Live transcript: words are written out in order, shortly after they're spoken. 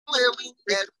ewu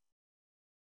ẹ̀rù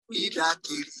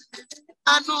ìdàkiri.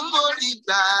 Àánú mo rí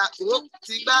gbà ó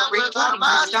ti gbà pé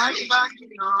bàbá dárí bá yàn.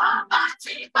 Bàbá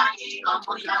ti bá yín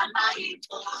ọmọ yàrá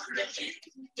ìbò rẹ̀.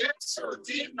 Jésù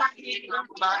ti bá yín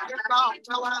ọmọ bàbá bá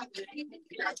ọ̀pẹ wá.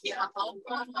 Ìlàjì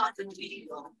àkọ́kọ́ ọdún yìí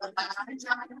ọ̀pẹ bá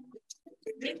já.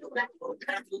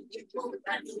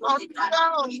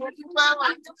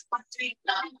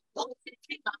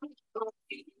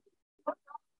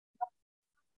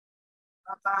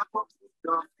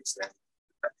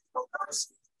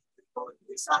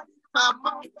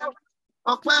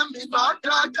 Ọpẹ́ mi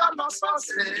lọ́jọ́ ọjọ́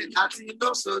lọ́sọ̀ọ̀sẹ̀ àti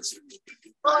lóṣooṣù.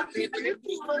 Ó ní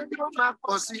kíkú ló máa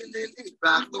pọ̀ sí nínú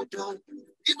ìgbà gbogbo.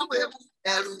 Inú ewu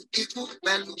ẹ̀rù ikú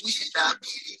pẹ̀lú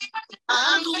ìdàbírí.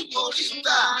 Àánú mo rí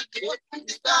gbà ó ti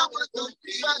gbà wọn tó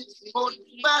bí mo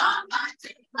gbà.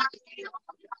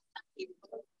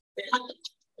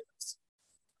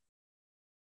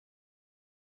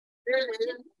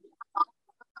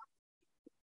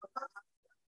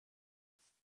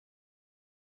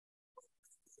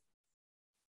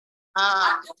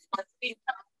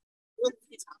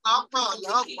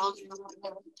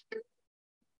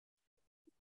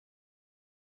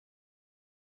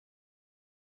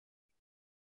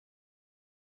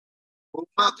 Mo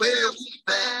mọ̀ pé ewu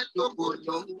bẹ́ẹ̀ lóko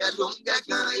ló ń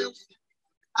gẹ́gàn ewu.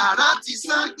 Àrá ti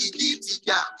sán ìdí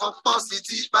ìtìjà ọ̀pọ̀ sì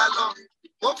ti bá lọ.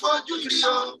 Mo fojú rí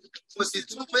o, mo sì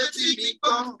tún fetí mi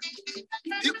gbọ́.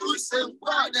 Ikú ṣe ń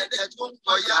wá dẹ̀dẹ̀ tó ń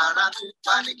kọ yàrá tó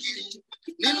bá ní kiri.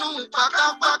 Nínú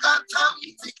pákápáká táwọn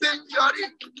ti gbé ń yọrí.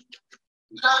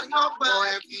 Láyé ọ̀pọ̀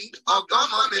ẹ̀bí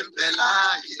ọ̀gọ́mọ mi ń bẹ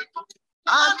láàyè.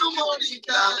 Àánú mo rí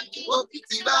gbà ó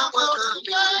ti bá wọn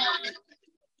kàn mí.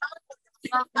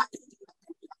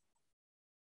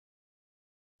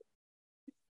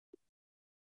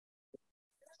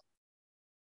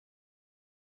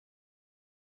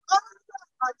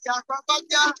 Àjà àkọ́kọ́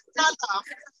já jálà.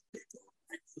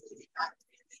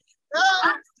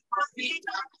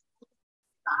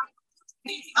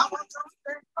 Àwọn tó ń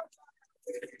fẹ́. Àwọn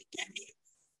tó ń fẹ́.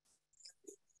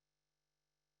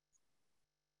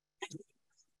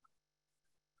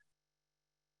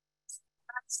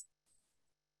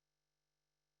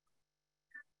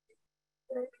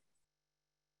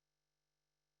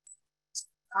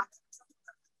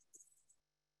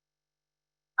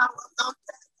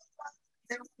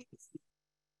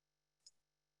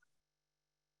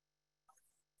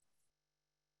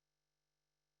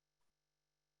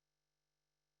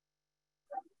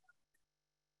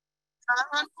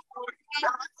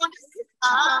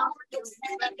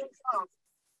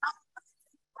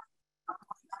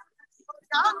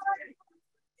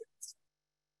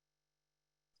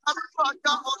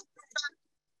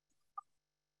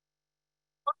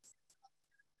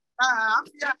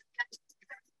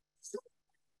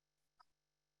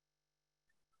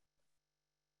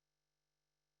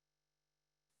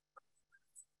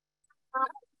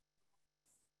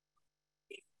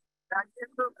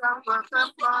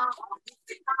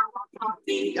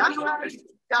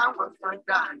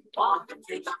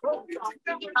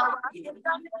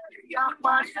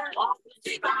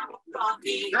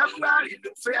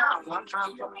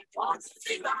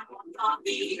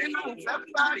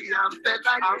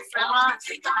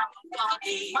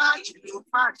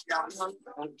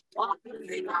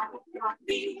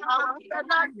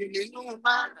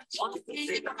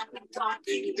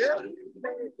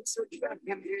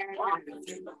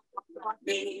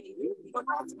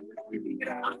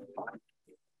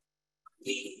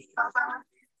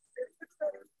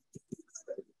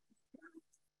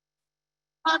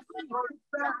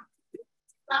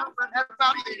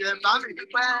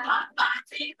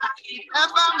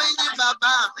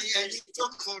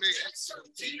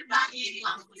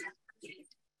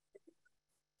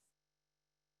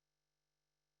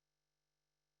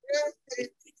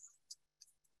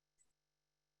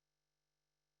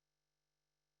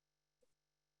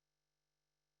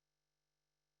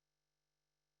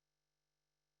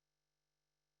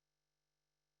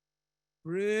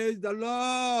 Praise the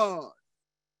Lord.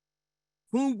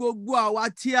 Fún gbogbo àwa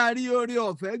tí a rí oore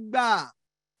ọ̀fẹ́ gbà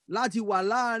láti wà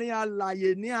láàrin alààyè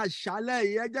ní àṣálẹ́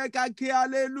yìí, ẹ jẹ́ ká kí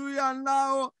hallelujah ńlá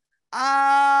o.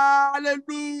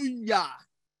 Hallelujah.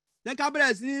 Jẹ́ ká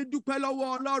bẹ̀rẹ̀ sí ní dúpẹ́ lọ́wọ́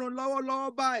Ọlọ́run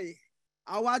lọ́wọ́lọ́wọ́ báyìí.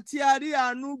 Àwa tí a rí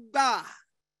àánú gbà,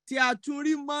 tí a tún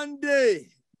rí Monday,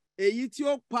 èyí tí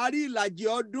ó parí ìlàjì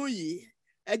ọdún yìí.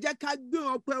 Ẹ jẹ́ ká gbé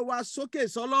ọpẹ́ wa sókè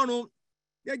sọ́lọ́run.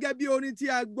 Gẹ́gẹ́ bí orin tí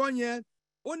a gbọ́ yẹn,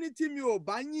 ó ní tí mi ò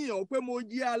bá yìn ọ́ pé mo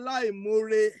jẹ́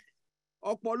aláìmoore.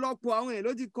 Ọ̀pọ̀lọpọ̀ àwọn èèyàn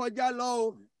ló ti kọjá lọ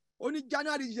o. Ó ní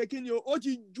January ṣe kí ni o, ó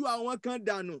ti ju àwọn kan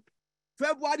dànù.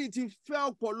 February ti fẹ́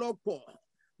ọ̀pọ̀lọpọ̀.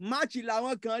 máàcì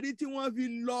làwọn kan rí tí wọ́n fi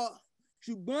lọ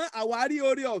ṣùgbọ́n àwárí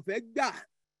oore ọ̀fẹ́ gbà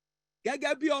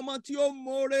gẹ́gẹ́ bí ọmọ tí ó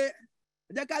mọ̀ọ́re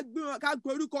jẹ́ ká pe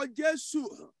orúkọ Jésù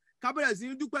ká bẹ̀rẹ̀ sí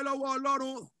ní dúpẹ́ lọ́wọ́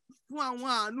Ọlọ́run fún àwọn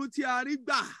àánú tí a rí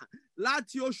gbà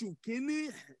láti oṣù kínní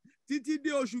títí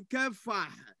dé oṣù kẹfà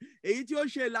èyí tí ó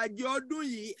ṣe ìlàjì ọdún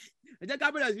yìí jẹ́ ká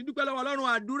bẹ̀rẹ̀ sí ní dúpẹ́ lọ́wọ́ Ọlọ́run.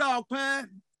 Àdúrà ọpẹ́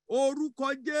orúkọ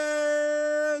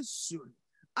Jésù.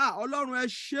 Ọlọ́run ẹ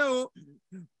ṣé o,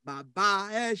 bàbá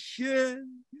ẹ ṣé,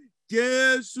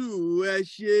 Jésù ẹ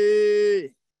ṣé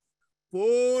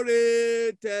fóore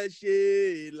tẹ́ ṣe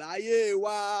láyé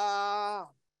wa.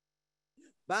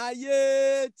 Báyé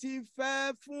ti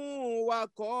fẹ́ fún wa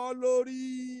kọ́ lórí,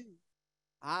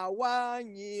 àwa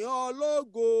yìn ọ́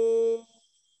lógo.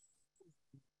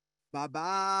 Bàbá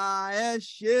ẹ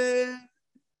ṣé,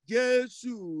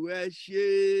 Jésù ẹ ṣé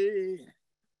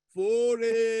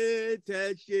fóore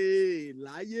tẹ́ ṣe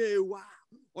láyé wa.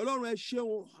 Ọlọ́run ẹ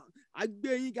ṣeun, a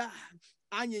gbé yín ga,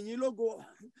 a yìn yín lógo,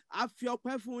 a fi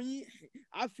ọpẹ́ fún yín,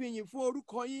 a fi yìn fún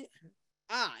orúkọ yín.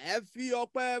 Ẹ fi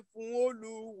ọpẹ́ fún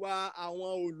Olúwa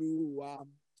àwọn olúwa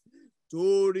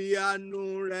torí àánú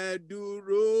rẹ̀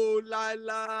dúró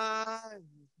láéláé.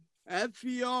 Ẹ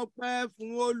fi ọpẹ́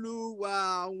fún Olúwa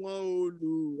àwọn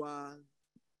olúwa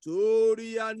torí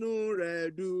àánú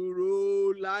rẹ̀ dúró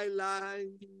láéláé.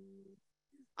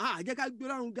 Jẹ́ ká gbé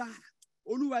Ọlọ́run ga.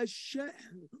 Olúwa ẹ ṣé,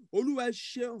 Olúwa ẹ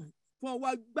ṣeun fún ọwọ́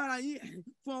agbára yín,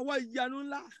 fún ọwọ́ ìyanu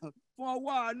ńlá, fún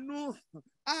ọwọ́ àánú.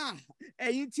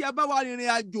 Ẹ̀yin tí a bá wà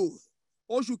rìnrìn àjò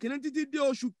oṣù kìíní títí dé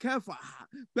oṣù kẹfà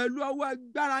pẹ̀lú ọwọ́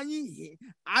agbára yín,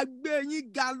 a gbé yín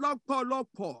ga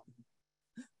lọ́pọ̀lọpọ̀.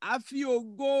 A fi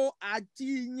ògo àti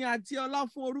ìyìn àti ọlá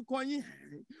fún orúkọ yín,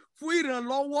 fún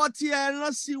ìrànlọ́wọ́ tí ẹ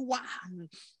rán sí wa,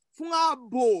 fún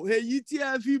ààbò èyí tí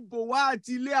ẹ fi bò wá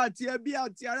àti ilé àti ẹbí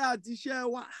àti ará àti iṣẹ́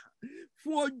wa,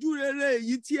 fún ojú rere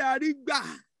èyí tí a rí gbà.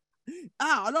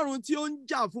 Ọlọ́run tí ó ń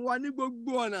jà fún wa ní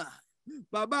gbogbo ọ̀nà,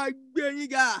 bàbá gbé yín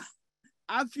ga.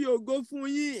 A fi ògo fún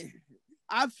yín,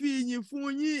 a fi ìyìn fún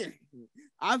yín,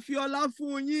 a fi ọlá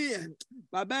fún yín.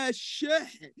 Bàbá ẹ ṣé.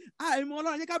 Ìmọ̀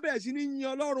Ọlọ́run jẹ́ ká bẹ̀rẹ̀ sí ní yin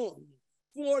Ọlọ́run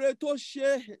fún oore tó ṣe.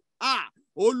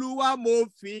 Olúwa mo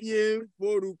fi yìn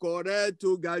forúkọ rẹ tó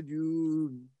ga jù.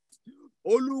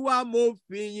 Olúwa mo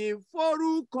fi yìn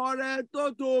forúkọ rẹ tó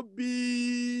tóbi.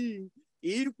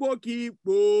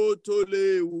 Ipòkípò tó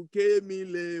léwu kémi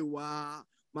lè wà.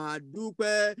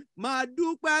 Màá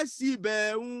dúpẹ́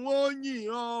síbẹ̀ n ó yìn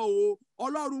ọ́ o.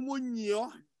 Ọlọ́run mo yìn ọ́.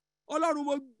 Ọlọ́run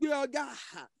mo gbé ọ ga.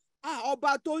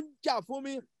 Ọba tó ń jà fún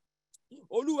mi.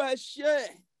 Olúwa ẹ ṣé.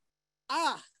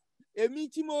 Èmi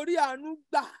tí mo rí àánú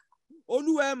gbà.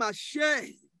 Olúwa ẹ mà ṣé.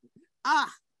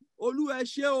 Olúwa ẹ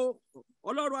ṣé o.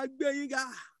 Ọlọ́run á gbé yín ga.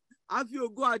 A fi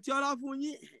ògo àti ọlá fún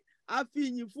yín. A fi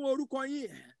ìyìn fún orúkọ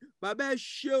yín. Bàbá ẹ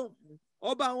ṣé o.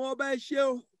 Ọba àwọn ọba ẹ ṣé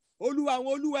o. Olúwa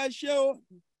àwọn olúwa ẹ ṣé o.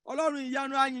 Ọlọ́run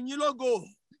ìyanu a yìn yín lógo.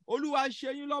 Olúwa ṣe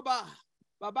yín lọ́ba.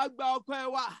 Bàbá gba ọpẹ́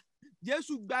wa.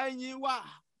 Jésù gba ìyìn wa.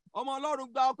 Ọmọ Ọlọ́run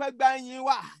gba ọpẹ́ gba ìyìn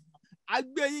wa. A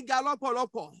gbé yín ga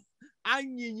lọ́pọ̀lọpọ̀. A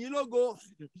yìn yín lógo.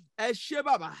 Ẹ ṣé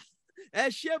bàbá. Ẹ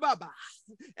ṣé bàbá.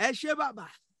 Ẹ ṣé bàbá.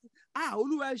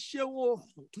 Olúwa ẹ ṣeun o.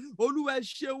 Olúwa ẹ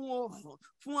ṣeun o.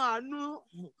 Fún àánú,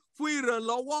 fún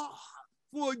ìrànlọ́wọ́,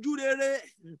 fún ojú rere,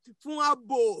 fún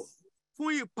ààbò,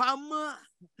 fún ìpamọ́,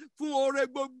 fún oore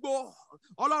gbogbo.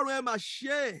 Ọlọ́run ẹ mà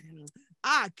ṣe.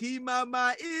 Kì í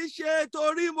máa ṣe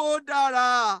torí mo dára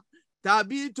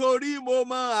tàbí torí mo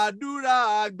mọ àdúrà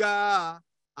àgbà.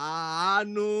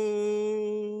 Àánú,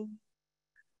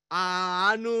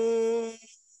 àánú,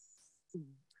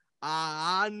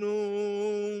 àánú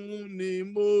ni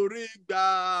mo rí gbà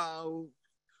o.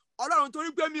 Ọlọ́run torí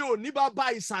pé mi ò ní bàbá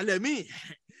ìsàlẹ̀ mi,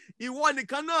 ìwọ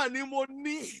nìkan náà ni mo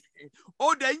ní. Ó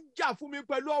dẹ̀ ń jà fún mi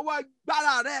pẹ̀lú ọwọ́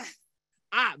agbára rẹ̀.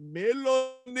 Mélòó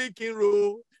ni kí n rò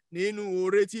nínú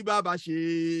oore tí bàbá ṣe?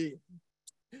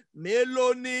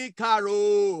 Mélòó ni ká rò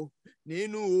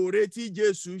nínú oore tí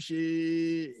Jésù ṣe?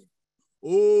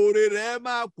 Oore rẹ̀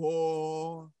máa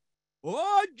pọ̀, ó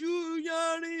ju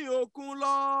yanrìn òkun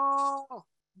lọ.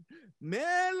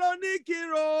 Mélòó ni kí n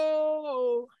rò?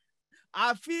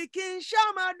 Àfi kí n ṣá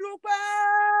máa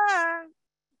dúpẹ́.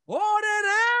 Oore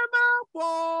rẹ̀ máa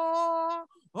pọ̀,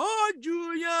 ó ju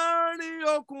yanrìn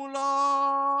òkun lọ.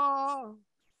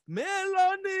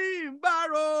 Mélòó ni ń bá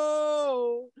rò?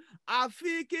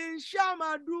 Àfi kí n ṣá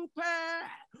máa dúpẹ́.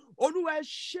 Olúwa ẹ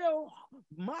ṣé o.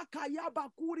 Makayaba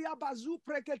kuria bazu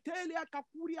preketelia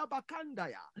kapuria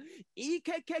bakandaya.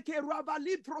 Ikekeke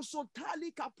rabali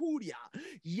prosotali kapuria.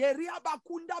 Yeria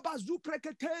bakunda bazu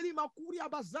preketeli makuria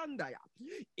bazandaya.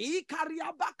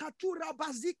 Ikariaba katura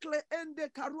bazikle ende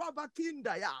karuaba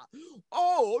kindaya.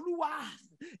 Oh, Olúwa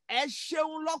ẹ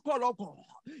ṣeun lọ́pọ̀lọpọ̀.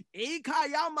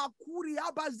 Ikayama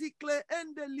kuria bazikle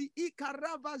endeli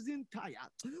ikarava zintaya.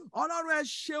 Ọlọ́run ẹ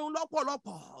ṣeun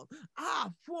lọ́pọ̀lọpọ̀.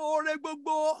 Fún oore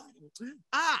gbogbo.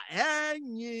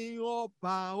 Ẹ̀yin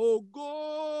ọba ògo.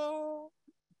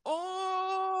 Ó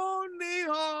ní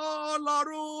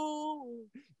Ọlọ́run.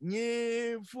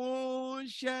 Yìn fún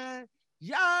iṣẹ́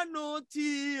yanu tí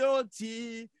ó ti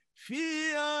fi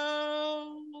hàn.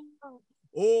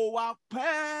 Ó wá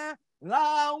pẹ́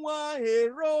láwọn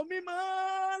èrò mímọ́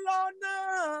lọ́nà.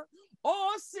 Ó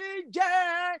sì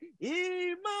jẹ́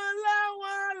ìmọ́lẹ̀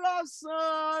wọn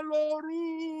lọ́sàn-án lóru.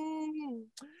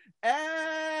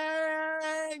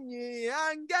 Ẹ̀yin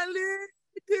áńgẹ́lì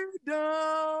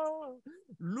dídán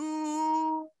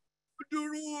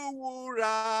lùdùrù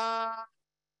wúrà.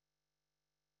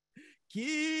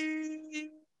 Kí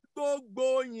gbogbo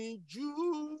yín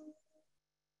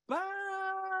júbà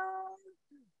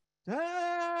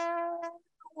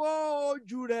tẹ́wọ́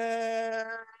ojú rẹ̀.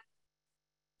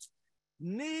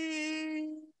 Ní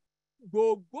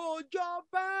gbogbo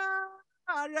jọba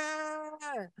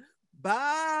rẹ̀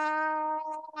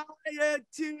báyé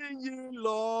tí yín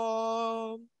lọ.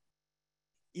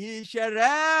 Ìṣẹ́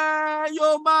rẹ̀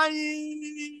yóò máa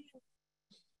yìn.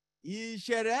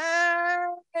 Ìṣẹ́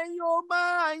rẹ̀ yóò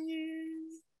máa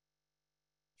yìn.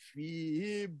 Fi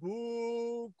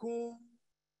ìbùkún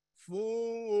fún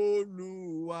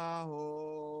Olúwa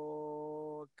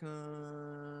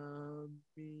ọkàn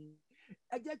mi.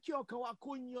 Ẹ jẹ́ kí ọkàn wa kó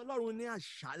yin Ọlọ́run ní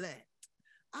àṣálẹ̀.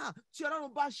 Tí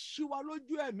Ọlọ́run bá ṣí wa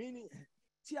lójú ẹ̀mí ni,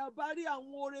 tí a bá rí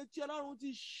àwọn oore tí Ọlọ́run ti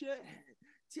ṣe,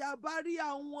 tí a bá rí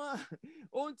àwọn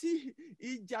ohun tí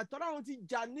ìjà tọ́lọ́run ti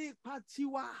jà ní ipa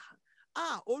tiwa,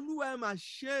 Olúwa ẹ mà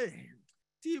ṣe.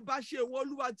 Tí ìbá ṣe ìwọ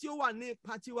Olúwa tí ó wà ní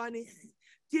ipa tiwa ni,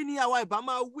 kí ni àwa ìbá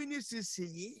máa wí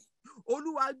nísinsìnyí?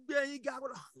 Olúwa gbé yín ga.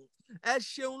 Ẹ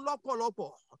ṣeun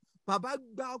lọ́pọ̀lọpọ̀. Bàbá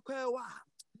gba ọpẹ́ wa.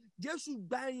 Jésù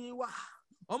gba ẹ̀yìn wa.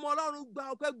 Ọmọ Ọlọ́run gba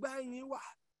ọpẹ́, gba ẹ̀yìn wa.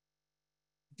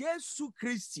 Jésù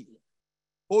Kristi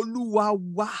Olúwa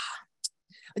wa.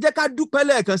 Ẹ jẹ́ ká dúpẹ́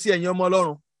lẹ́ẹ̀kan sí ẹ̀yin ọmọ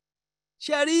Ọlọ́run.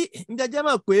 Ṣé rí, ǹjẹ́ jẹ́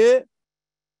mọ̀ pé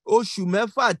oṣù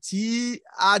mẹ́fà tí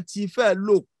a ti fẹ́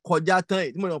lò kọjá tán,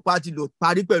 tí mo rò pé a ti lò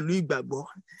parí pẹ̀lú ìgbàgbọ́.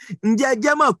 Ǹjẹ́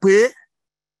jẹ́ mọ̀ pé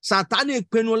Sátánì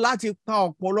pinnu láti pa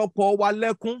ọ̀pọ̀lọpọ̀ wa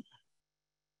lẹ́kún.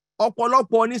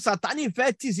 Ọ̀pọ̀lọpọ̀ ni Sátánì fẹ́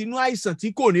tì sínú àìsàn tí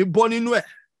kò ní bọ́ nínú ẹ̀.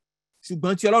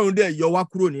 Ṣùgbọ́n tí Ọlọ́run dẹ̀ yọ wá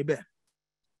kúrò níbẹ̀.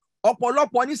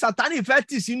 Ọ̀pọ̀lọpọ̀ ni Sátánì fẹ́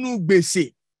tì sínú gbèsè.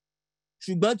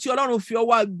 Ṣùgbọ́n tí Ọlọ́run fi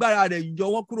ọwọ́ agbára rẹ̀ yọ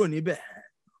wọ́n kúrò níbẹ̀.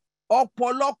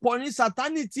 Ọ̀pọ̀lọpọ̀ ni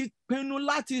Sátánì ti pinnu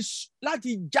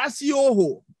láti já sí òhò.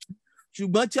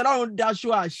 Ṣùgbọ́n tí Ọlọ́run daṣọ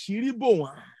àṣírí bò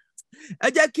wọ́n. Ẹ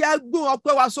jẹ́ kí a gbé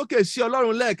ọpẹ́ wa sókè sí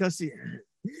Ọlọ́run lẹ́ẹ̀kan sí.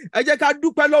 Ẹ jẹ́ ká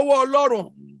dúpẹ́ lọ́wọ́ Ọlọ́run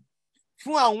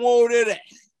fún àwọn oore rẹ̀.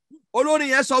 Olórin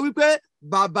yẹn sọ wípé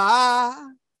bàbá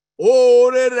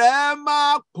oore rẹ̀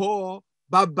máa pọ̀.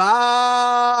 Bàbá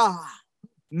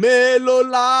mélòó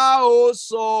la ó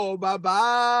sọ. Bàbá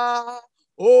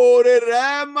oore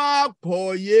rẹ̀ máa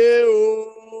pọ̀ yé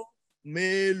o.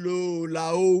 Mélòó la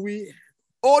ó wí.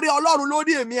 Oore Ọlọ́run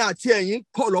lórí èmi àti ẹ̀yin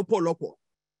pọ̀ lọ́pọ̀lọpọ̀.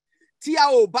 Tí a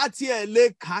ò bá tiẹ̀ lè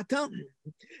kà á tán.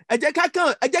 Ẹ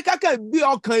jẹ́ ká kàn gbé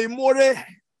ọkàn ìmoore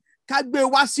ká gbé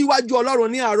wá síwájú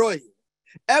Ọlọ́run ní àárọ̀ yìí.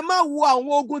 Ẹ má wo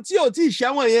àwọn ogun tí ò tí ì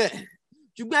ṣẹ́wọ̀n yẹn.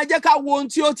 Ṣùgbọ́n ẹ jẹ́ ká wo ohun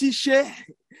tí ó ti ṣe.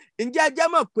 Ǹjẹ́ ẹ jẹ́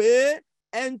mọ̀ pé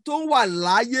ẹni tó ń wà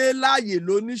láàyè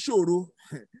ló níṣòro.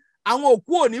 Àwọn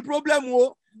òkú ò ní pírọ́blẹ́mù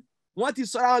o. Wọ́n ti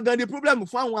sọra wọn gan ní pírọ́blẹ́mù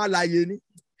fún àwọn alààyè ni.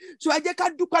 So ẹ jẹ́ ká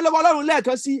dúpẹ́ lọ́wọ́ Ọlọ́run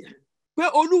lẹ́ẹ̀kan sí pé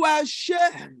Olúwa ẹ ṣé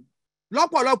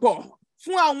lọ́pọ̀lọpọ̀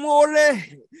fún àwọn oore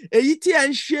èyí tí ẹ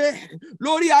ń ṣe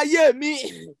lórí ayé mi,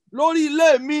 lórí ilé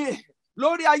mi,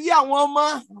 lórí ayé àwọn ọmọ,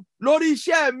 lórí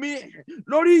iṣẹ́ mi,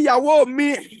 lórí ìyàwó mi.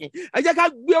 Ẹ jẹ́ ká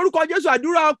gbé orúkọ Jésù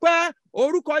àdúrà ọpẹ́.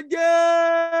 Orúkọ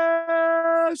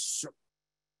Jésù.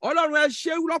 Ọlọ́run ẹ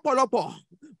ṣé lọ́pọ̀lọpọ̀.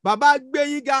 Bàbá gbé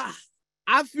yín ga.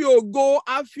 A fi ògo,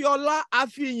 a fi ọlá, a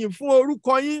fi ìyìn fún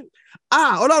orúkọ yín.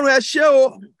 Ọlọ́run ẹ ṣé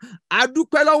o. A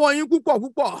dúpẹ́ lọ́wọ́ yín púpọ̀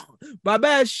púpọ̀. Bàbá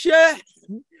ẹ ṣé.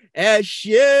 Ẹ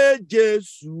ṣé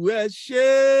Jésù, ẹ ṣé.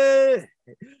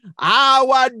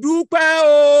 Àwa dúpẹ́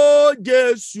o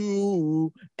Jésù.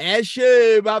 Ẹ ṣé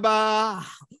bàbá.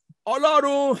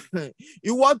 Ọlọ́run,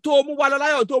 ìwọ tó mú wa lọ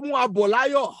láyọ̀, tó mú wa bọ̀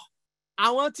láyọ̀.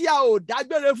 Àwọn tí a ò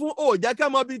dágbére fún ò jẹ́ kẹ́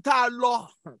mọ̀ bí tá a lọ.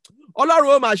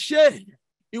 Ọlọ́run ó mà ṣe.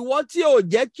 ìwọ tí ò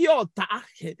jẹ́ kí ọ̀tá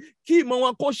kí ìmọ̀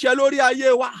wọn kó ṣẹ lórí ayé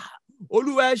wa.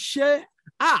 Olúwa ẹ ṣé.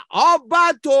 Ọba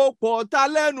tó pọ̀ ta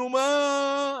lẹ́nu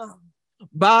mọ́.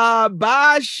 Bàbá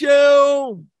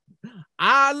ṣeun.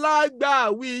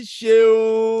 Alágbàwí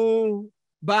ṣeun.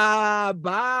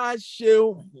 Bàbá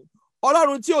ṣeun.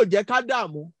 Ọlọ́run tí ò jẹ́ ká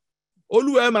dààmú.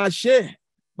 Olúwa ẹ máa ṣe.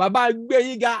 Bàbá gbé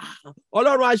yín ga.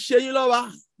 Ọlọ́run á ṣe yín lọ́ba.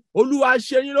 Olúwa á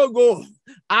ṣe yín lógo.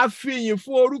 A fi ìyìn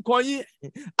fún orúkọ yín.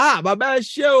 Bàbá ẹ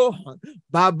ṣé o.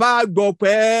 Bàbá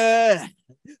gbọpẹ́.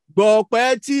 Gbọpẹ́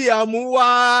tí a mú wá.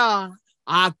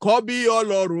 Àkọ́bí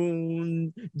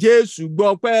Ọlọ́run. Jésù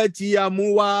gbọpẹ́ tí a mú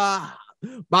wá.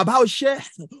 Bàbá o ṣé.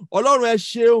 Ọlọ́run ẹ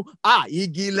ṣeun.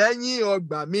 Igi lẹ́yìn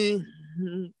ọgbà mi.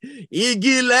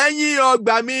 Igi lẹ́yìn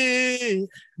ọgbà mi.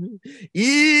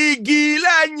 Igi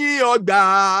lẹ́yìn ọgbà.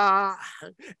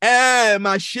 Ẹ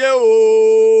mà ṣe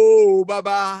o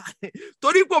bàbá.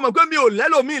 Torí pé o mọ̀ pé mi ò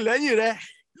lẹ́lòmíì lẹ́yìn rẹ.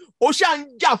 Ó ṣáà ń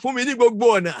jà fún mi ní gbogbo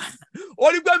ọ̀nà. Ó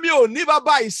rí pé mi ò ní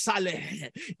bàbá ìsàlẹ̀.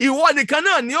 Ìwọ nìkan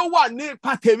náà ni ó wà ní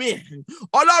ipa tèmi.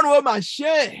 Ọlọ́run ó mà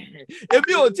ṣe.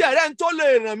 Èmi ò tiẹ̀ rẹ́ni tó lè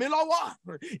ràn mí lọ́wọ́.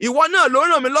 Ìwọ náà ló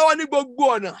ràn mí lọ́wọ́ ní gbogbo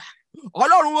ọ̀nà.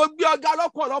 Ọlọ́run ó gbé ọ̀gá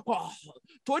lọ́pọ̀lọpọ̀.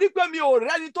 Torí pé mi ò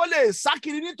rẹ́ni tó lè sá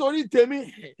kiri nítorí tèmi.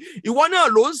 Ìwọ náà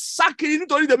ló ń sá kiri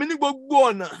nítorí tèmi ní gbogbo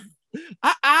ọ̀nà.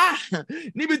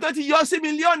 Níbi tó ti yọ sí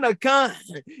mi ní ọ̀nà kan,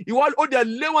 ìwọ ó dẹ̀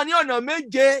lé wọn ní ọ̀nà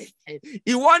méje.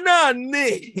 Ìwọ náà ni.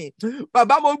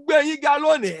 Bàbá mo gbé yín ga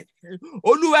lónìí.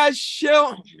 Olúwa ẹ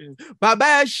ṣeun. Bàbá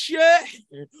ẹ ṣé.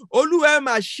 Olúwa ẹ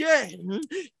mà ṣe.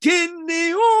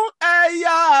 Kìnìún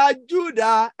ẹ̀yà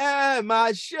Júdà ẹ mà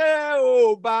ṣe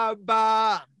o bàbá.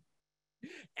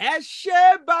 Ẹ ṣé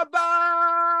bàbá.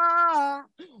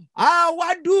 Àwa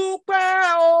dúpẹ́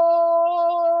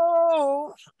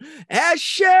o. Ẹ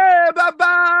ṣé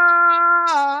bàbá.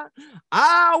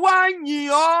 Àwa yìn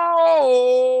ọ́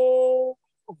o.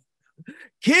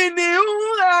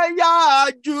 Kìnìún ẹ̀yà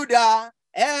Júdà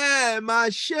ẹ mà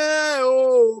ṣe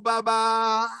o bàbá.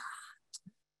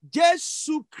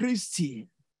 Jésù Kristi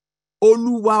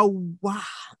Olúwa wa.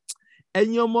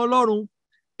 Ẹ̀yin ọmọ Ọlọ́run,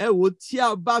 ẹ wò tí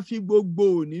a bá fi gbogbo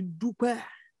òní dúpẹ́,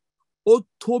 ó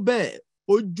tó bẹ́ẹ̀,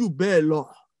 ó jù bẹ́ẹ̀ lọ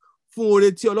fún oore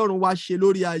tí Ọlọ́run wá ṣe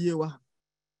lórí ayé wa.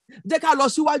 Jẹ́ ká lọ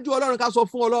síwájú Ọlọ́run ká sọ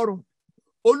fún Ọlọ́run.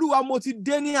 Olúwa mo ti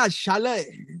dé ní àṣálẹ̀.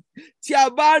 Tí a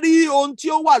bá rí ohun tí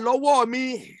ó wà lọ́wọ́ mi,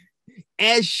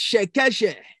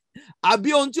 ẹ̀ṣẹ̀kẹ́ṣẹ̀ àbí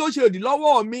ohun tí ó ṣe òdì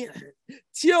lọ́wọ́ mi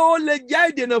tí ó lè jẹ́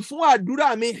ìdènà fún àdúrà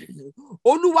mi,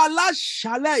 Olúwa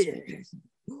láṣálẹ̀,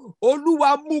 Olúwa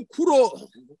mú kúrò.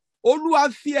 Olúwa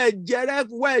fi ẹ̀jẹ̀ rẹ̀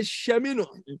wẹ̀ ẹ̀ṣẹ̀ mi nù.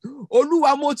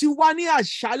 Olúwa mo ti wá ní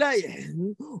àṣálẹ̀.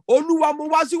 Olúwa mo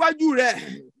wá síwájú rẹ̀.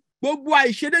 Gbogbo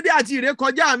àìṣedédé àti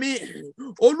ìrékọjá mi,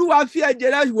 Olúwa fi ẹ̀jẹ̀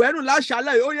rẹ̀ wẹ̀ nù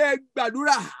láṣálẹ̀. Ó yẹ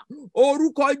gbàdúrà.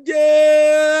 Orúkọ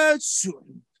Jésù.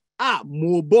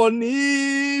 Mo bọ́ ní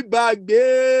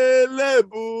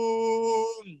gbàgbélébù.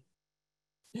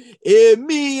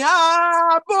 Èmi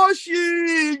á bọ́ sí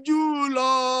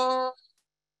jùlọ.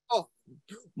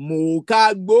 Mo ka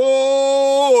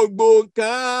gbogbo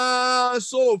nǹkan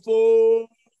ṣòfò.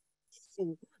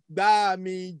 Gbà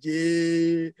mí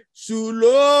Jésù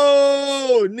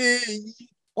lónìí.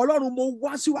 Ọlọ́run mo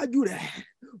wá síwájú rẹ̀.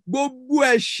 Gbogbo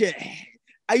ẹ̀ṣẹ̀,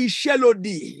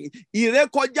 àìṣẹ̀lódì,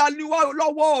 ìrékọjá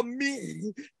lọ́wọ́ mi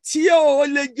tí ó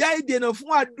lè jẹ́ ìdènà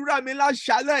fún àdúrà mi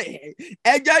láṣálẹ̀.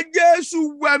 Ẹ̀jẹ̀ Jésù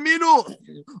wẹ̀ mí nù.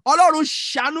 Ọlọ́run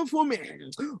ṣàánú fún mi.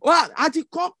 A ti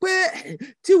kọ́ pé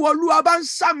tí Olúwa bá ń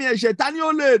sàmì ẹ̀ṣẹ̀, ta ni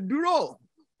ó lè dúró?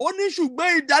 Ó ní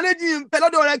ṣùgbọ́n ìdáléjì ń bẹ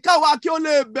lọ́dọ̀ rẹ̀ káwa kí ó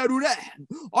lè bẹ̀rù rẹ̀.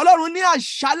 Ọlọ́run ní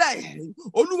àṣálẹ̀,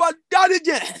 Olúwa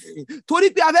dáríjì torí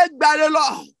pé a fẹ́ gbàre lọ.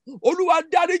 Olúwa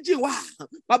dáríjì wa.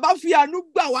 Bàbá fi àánú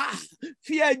gbà wá.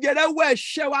 Fi ẹ̀jẹ̀ rẹ̀ wẹ̀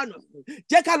ẹ̀ṣẹ̀ wa nù.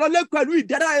 Jẹ́ ká lọ lé pẹ̀lú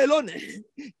ìdárayá lónìí.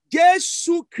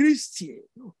 Jésù Kristi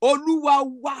Olúwa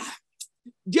wa.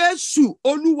 Jésù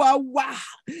Olúwa wa.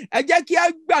 Ẹ jẹ́ kí a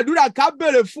gbàdúrà ká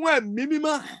béèrè fún ẹ̀mí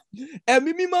mímọ́.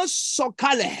 Ẹ̀mí mímọ́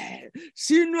sọ̀kalẹ̀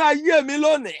sínú ayé mi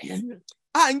lónìí.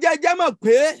 Ǹjẹ́ jẹ́ mọ̀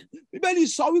pé Bíbélì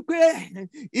sọ wípé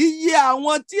iye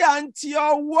àwọn tí a ń ti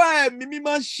ọwọ́ ẹ̀mí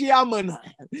mímọ́ ṣe amọ̀nà,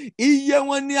 iye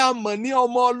wọn ni a mọ̀ ní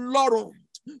ọmọ Ọlọ́run.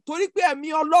 Torí pé ẹ̀mí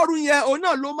Ọlọ́run yẹn òun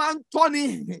náà ló máa ń tọ́ni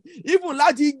even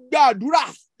láti gbàdúrà.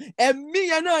 Ẹ̀mí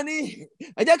yẹn náà ni.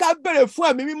 Ẹ jẹ́ ká béèrè fún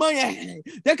ẹ̀mí mímọ́ yẹn.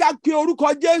 Jẹ́ ká pe orúkọ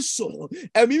Jésù.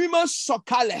 Ẹ̀mí mímọ́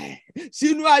sọ̀kalẹ̀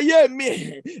sínú ayé mi.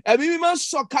 Ẹ̀mí mímọ́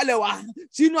sọ̀kalẹ̀ wá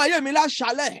sínú ayé mi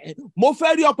láṣálẹ̀. Mo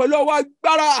fẹ́ rí ọ pẹ̀lú ọwọ́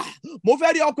agbára. Mo fẹ́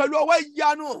rí ọ pẹ̀lú ọwọ́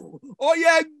ìyanu. Ó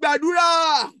yẹ gbàdúrà.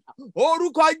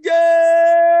 orúkọ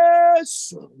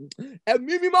Jésù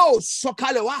ẹ̀mí mímọ́ ò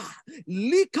sọ̀kalẹ̀ wá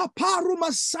likaparu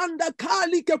masanda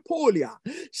kali kepolia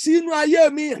sínú ayé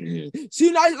mi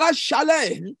sínú àṣálẹ́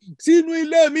sínú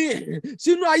ilé mi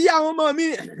sínú ayé àwọn ọmọ mi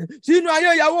sínú ayé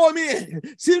ìyàwó mi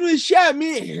sínú iṣẹ́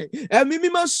mi ẹ̀mí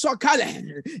mímọ́ sọ̀kalẹ̀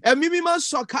ẹ̀mí mímọ́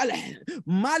sọ̀kalẹ̀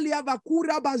malia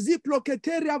vakura baziplo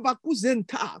keteria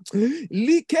vakuzenta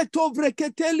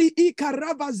liketovreketeli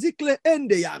ikarava zikle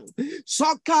endeya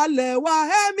sọ̀kalẹ̀ wá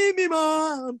ẹ̀mí mímọ́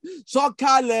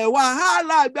sọ̀kalẹ̀ wá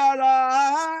alágbára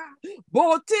bó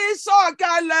ti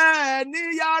sọ̀kalẹ̀ ní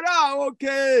yàrá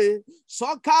òkè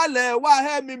sọ̀kalẹ̀ wá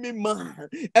ẹ̀mí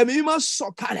mímọ́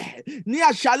sọ̀kalẹ̀ ní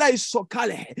àṣálẹ́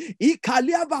ìsọ̀kalẹ̀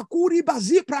ikaliava kuri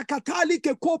bazipra katali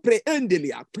ke kopre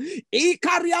endelia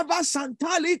ikariava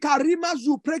santali karima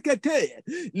zuprekete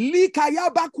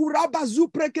likayaba kuraba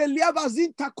zuprekeliava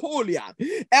zintakolia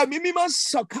ẹ̀mí mímọ́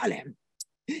sọ̀kalẹ̀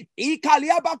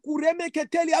ikaliaba kureme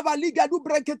ketelia valiga du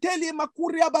breketeli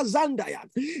makuria bazandaya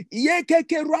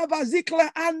yeke rava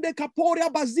zikla ande kaporia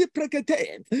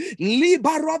baziprekete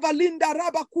libarava linda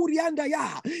raba kurianda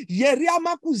ya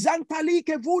yeriama kuzantali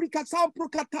ke vuri kasampro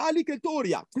katali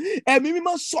ketoria ẹ̀mí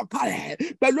mímọ́ sọ̀kalẹ̀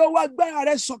pẹ̀lú ọwọ́ agbára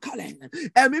rẹ̀ sọ̀kalẹ̀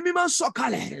ẹ̀mí mímọ́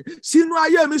sọ̀kalẹ̀ sínú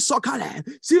ayé mi sọ̀kalẹ̀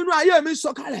sínú ayé mi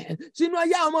sọ̀kalẹ̀ sínú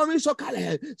ayé ọmọ mi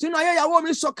sọ̀kalẹ̀ sínú ayé ìyàwó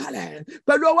mi sọ̀kalẹ̀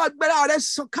pẹ̀lú ọwọ́ agbára rẹ̀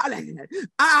sọ̀kalẹ̀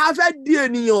a fẹ́ di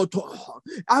ènìyàn ọ̀tọ̀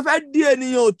a fẹ́ di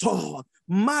ènìyàn ọ̀tọ̀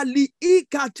mali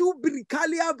ikatu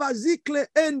brikalia vazikle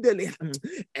endele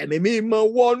ẹ̀mí mímọ́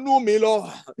wọnú mi lọ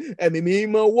ẹ̀mí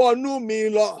mímọ́ wọnú mi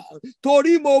lọ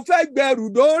torí mo fẹ́ gbẹrù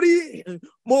dórí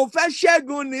mo fẹ́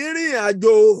ṣẹ́gun nírìn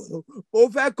àjò mo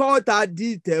fẹ́ kọ́ta di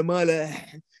tẹ̀mọ́lẹ̀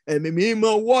ẹ̀mí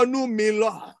mímọ́ wọnú mi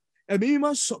lọ ẹ̀mí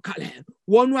mímọ́ sọ̀kalẹ̀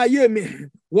wọnú ayé mi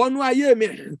wọnú ayé mi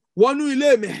wọnú ilé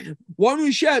mi wọnú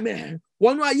iṣẹ́ mi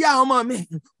wọnú ayé àwọn ọmọ mi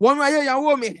wọnú ayé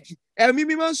ìyàwó mi ẹ̀mí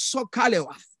mímọ́ sọ̀kalẹ̀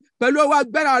wá pẹ̀lú ọwọ́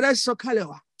agbára rẹ̀ sọ̀kalẹ̀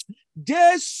wá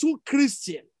Jésù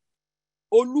Kristi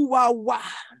Olúwa wa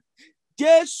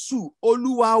Jésù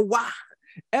Olúwa wa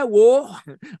ẹ wò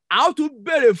a ó tún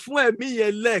béèrè fún ẹ̀mí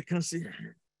yẹn lẹ́ẹ̀kan sí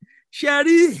ṣe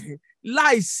rí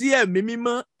láìsí ẹ̀mí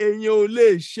mímọ́ èèyàn ò lè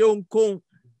ṣe ohunkóhun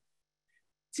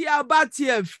tí a bá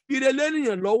tiẹ̀ fire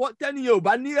lẹ́nìyàn lọ́wọ́ tẹ́nìyàn ò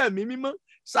bá ní ẹ̀mí mímọ́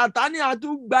Sátánì á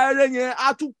tún gba eré yẹn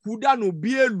á tún kú dànù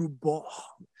bí èlùbọ́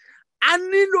a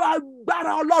nílò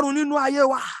agbára Ọlọ́run nínú ayé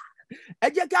wa ẹ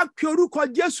jẹ́ ká pe orúkọ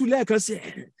Jésù lẹ́ẹ̀kan sí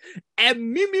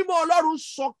ẹ̀mí mímọ́ Ọlọ́run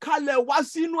sọ̀kalẹ̀ wá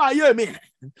sínú ayé mi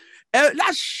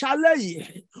láṣálẹ́ yìí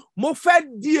mo fẹ́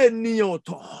di ènìyàn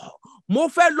ọ̀tọ̀ mo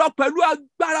fẹ́ lọ pẹ̀lú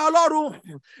agbára Ọlọ́run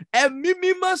ẹ̀mí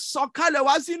mímọ́ sọ̀kalẹ̀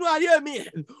wá sínú ayé mi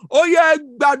ó yẹ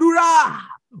gbàdúrà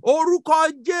orúkọ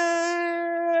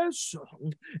Jésù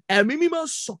ẹ̀mí mímọ́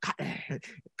sọ̀kalẹ̀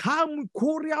kam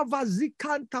kuria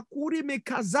vazikanta kuri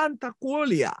mekazanta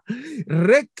kolia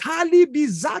rekali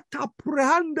bizata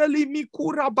prandali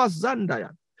mikura bazandaya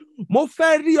mo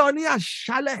fẹ́ rí ọ ní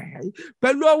àṣálẹ́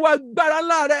pẹ̀lú ọwọ́ agbára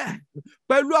ńlá rẹ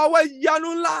pẹ̀lú ọwọ́ ìyanu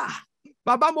ńlá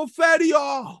Bàbá mo fẹ́ rí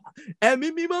ọ ẹ̀mí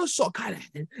mímọ́ sọ̀kalẹ̀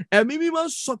ẹ̀mí mímọ́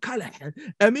sọ̀kalẹ̀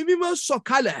ẹ̀mí mímọ́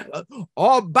sọ̀kalẹ̀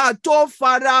ọba tó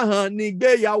farahàn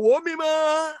nígbéyàwó mímọ́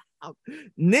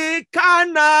ní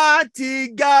Kánà ti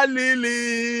Gálílì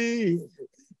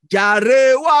jàre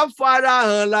wá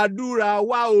farahàn ládùúrà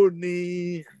wa òní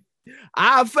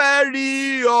a fẹ́ rí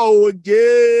ọ o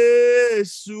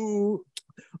Jésù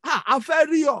a fẹ́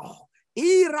rí ọ.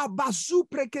 Ira basu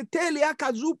preketelia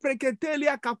kazu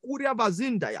preketelia kakuria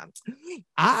vazindaya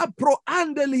apro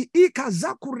andeli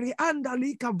ikazakuri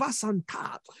andali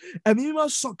kavasanta ẹ̀mí mímọ́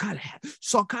sọ̀kalẹ̀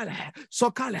sọ̀kalẹ̀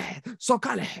sọ̀kalẹ̀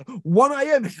sọ̀kalẹ̀ wọnú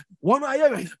ayé mi wọnú ayé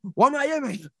mi wọnú ayé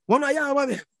mi wọnú ayé àwọn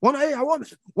mi wọnú ayé àwọn mi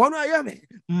wọnú ayé mi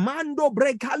mando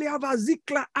brekalia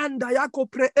vazikla andaya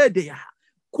kopre edeya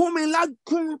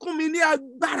kumi ní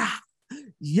agbára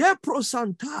ye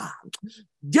prosanta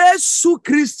Jésù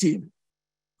Kristi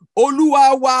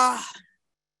Olúwa wa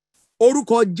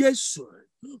orúkọ Jésù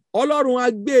Ọlọ́run á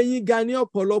gbé yín ga ní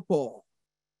ọ̀pọ̀lọpọ̀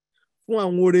fún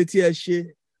àwọn oore tí ẹ ṣe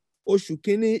oṣù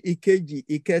kínní ìkejì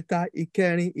ìkẹta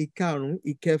ìkẹrin ìkarùn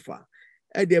ìkẹfà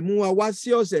ẹ dẹ̀ mú wa wá sí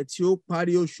ọ̀sẹ̀ tí ó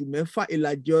parí oṣù mẹ́fà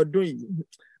ìlàjì ọdún yìí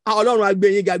Ọlọ́run á gbé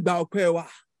yín ga gba ọpẹ́ wa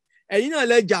ẹ̀yin náà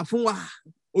lẹ jà fún wa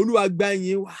Olúwa gba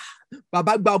yín wa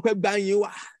bàbá gba ọpẹ́ gba yín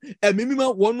wa ẹ̀mí mímọ́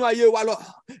wọnú ayé wa lọ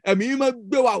ẹ̀mí mímọ́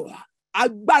gbé wa wọ̀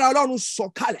agbára Ọlọ́run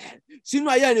sọ̀kalẹ̀ sínú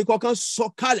ayé ẹnìkọ̀ọ̀kan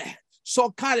sọ̀kalẹ̀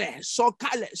sọ̀kalẹ̀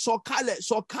sọ̀kalẹ̀ sọ̀kalẹ̀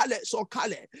sọ̀kalẹ̀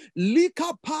sọ̀kalẹ̀ lika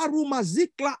paru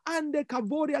mazikla ande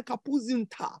kavoria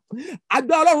kapuzinta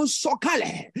agbára Ọlọ́run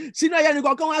sọ̀kalẹ̀ sínú ayé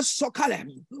ẹnìkọ̀ọ̀kan wá sọ̀kalẹ̀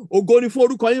ògo ni fún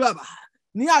orúkọ yín bàbá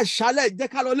ní àṣálẹ́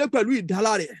jẹ́ ká lọ lé pẹ̀lú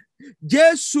ìdáláre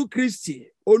Jésù Kristi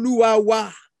Olúwa wa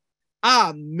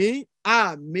Àmín,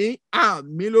 àmín,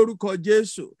 àmín lórúkọ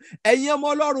Jésù. Ẹ̀yin ọmọ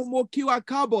Ọlọ́run, mo kí wa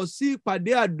káàbọ̀ sí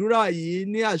ìpàdé àdúrà yìí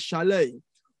ní àṣálẹ̀ yìí.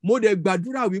 Mo dẹ̀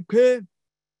gbàdúrà wípé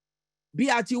bí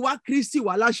a ti wá Kristi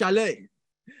wá láṣálẹ̀,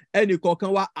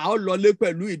 ẹnìkọ̀ọ̀kan wa a ó lọlé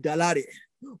pẹ̀lú ìdáláre.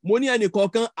 Mo ní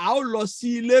ẹnìkọ̀ọ̀kan a ó lọ sí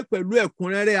ilé pẹ̀lú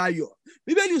ẹ̀kúnrẹ́rẹ́ ayọ̀.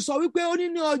 Bíbélì sọ wípé ó ní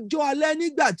ọjọ́ alẹ́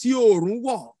nígbà tí oòrùn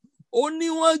wọ̀, ó ní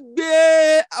wọ́n gbé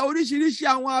oríṣiríṣi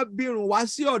àwọn abirùn wá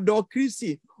sí ọ̀dọ̀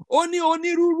Kristi. Ó ní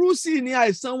onírúurú sì ní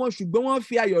àìsàn wọn, ṣùgbọ́n wọ́n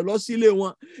fi ayọ̀ lọ sílé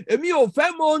wọn. Èmi ò fẹ́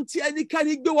mọ ohun tí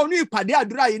ẹnikẹ́ni gbé wọnú ìpàdé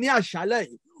àdúrà yìí ní àṣálẹ̀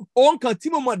yìí. Ohun kan tí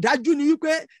mo mọ̀ dájú ni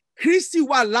wípé Kristi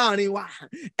wà láàrin wa.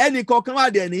 Ẹnìkọ̀ọ̀kan wa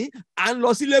dẹ̀ ní à ń lọ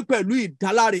sílé pẹ̀lú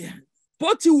ìdáláre. Bó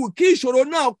ti wù kí ìṣòro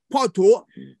náà pọ̀ tó,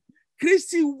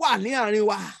 Kristi wà ní àárín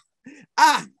wa.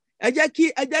 Ẹ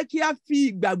jẹ́ kí a fi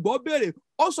ìgbàgbọ́ béèrè.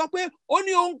 Ó sọ pé ó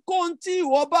ní ohunkóhun tí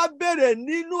ìwọ bá béèrè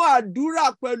nínú àdúrà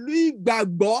pẹ̀lú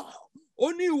ìgbàgbọ́, ó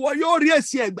ní ìwọ yóò rí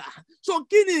èsì ẹ̀gbà. So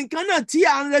kí ni nǹkan náà tí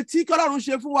à ń retí kí Ọlọ́run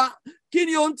ṣe fún wa? Kí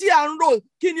ni ohun tí à ń rò?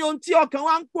 Kí ni ohun tí ọkàn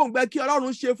wa ń pòǹgbẹ kí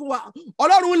Ọlọ́run ṣe fún wa?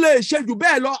 Ọlọ́run lè ṣe jù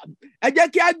bẹ́ẹ̀ lọ. Ẹ jẹ́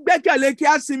kí a gbẹ́kẹ̀lé, kí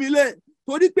a sinmi lé,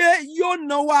 torí pé yóò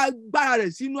nawọ́ agbára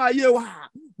rẹ̀ sínú ayé wa.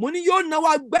 Mo ní yóò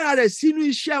nawọ́ agbára rẹ̀ sínú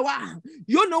iṣẹ́ wa.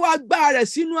 Yóò nawọ́ agbára rẹ̀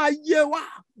sínú ayé wa.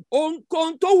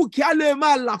 Ohunkóhun tó wù kí a lè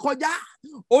máa là kọjá,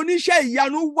 oníṣẹ́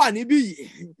ìyanu wà níbí yìí.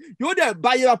 Yóò dẹ̀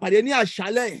bá yẹ wa pàdé ní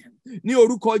àṣálẹ̀ ní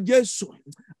orúkọ Jésù.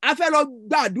 A fẹ́ lọ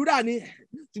gbàdúrà ni,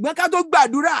 ṣùgbọ́n ká tó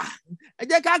gbàdúrà, ẹ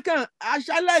jẹ́ ká kàn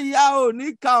àṣálẹ̀ yìí a ò ní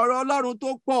ka ọ̀rọ̀ Ọlọ́run tó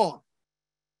pọ̀.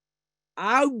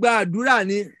 A gbàdúrà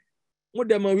ni. Mo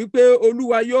dẹ̀ mọ̀ wípé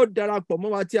Olúwa yóò darapọ̀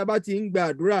mọ́ wa tí a bá ti ń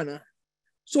gbàdúrà náà.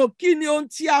 So kí ni ohun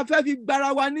tí a fẹ́ fi gbára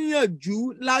wa níyànjú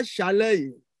láṣálẹ̀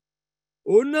yìí?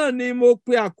 Òun náà ni mo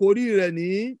pe àkórí rẹ̀ ní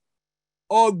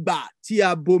ọgbà tí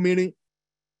a bomirin.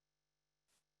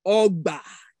 Ọgbà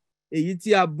èyí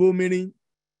tí a bomirin,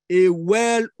 a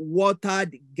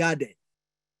well-watered garden.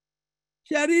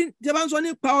 Ṣé rí, tí a bá ń sọ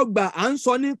nípa ọgbà, à ń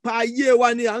sọ nípa ayé wa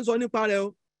ni à ń sọ nípa rẹ̀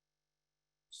o.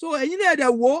 So ẹ̀yin náà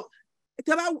dẹ̀ wò, tí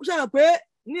a bá ṣàyàn pé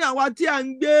ní àwa tí a ń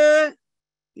gbé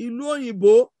ìlú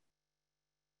òyìnbó,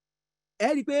 ẹ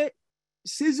rí i pé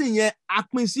season yẹn a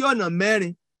pín sí ọ̀nà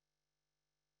mẹ́rin.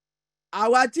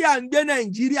 Àwa tí a ń gbé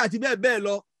Nàìjíríà àti bẹ́ẹ̀ bẹ́ẹ̀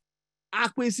lọ, a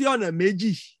pín sí ọ̀nà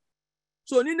méjì.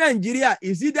 So ní Nàìjíríà,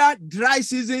 is either dry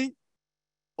season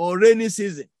or rainy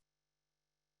season.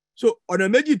 So ọ̀nà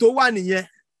méjì tó wà nìyẹn.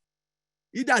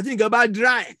 Ìdá tí nǹkan bá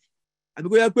dry, àbí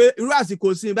kó yẹ pé irú àsìkò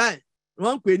sí báyìí,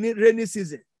 wọ́n ń pè ní rainy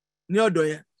season ní ọ̀dọ̀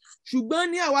yẹn. Ṣùgbọ́n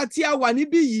ní àwa tí a wà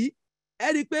níbí yìí, ẹ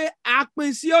rí i pé a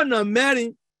pín sí ọ̀nà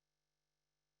mẹ́rin.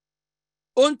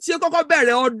 Ohun tí ó kọ́kọ́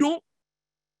bẹ̀rẹ̀ ọdún,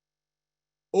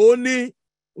 òun ni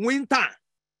winter.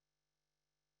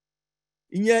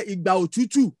 Ìyẹn ìgbà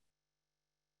òtútù.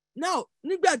 Now,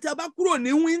 nígbà tí a bá kúrò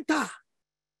ní winter,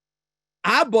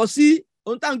 a bọ̀ sí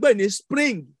ohun tá à ń pè ní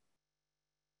spring.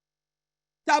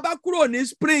 Tí a bá kúrò ní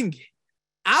spring,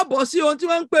 a bọ̀ sí ohun tí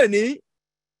wọ́n ń pè ní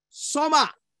summer.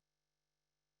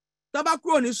 Tí a bá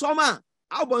kúrò ní summer,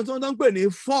 a bọ̀ sí ohun tí wọ́n ń pè ní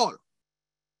fall.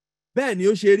 Bẹ́ẹ̀ ni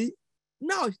ó ṣe rí.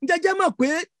 Now, jẹ́jẹ́ mọ̀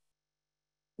pé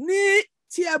ní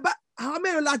tí ẹ bá, àwọn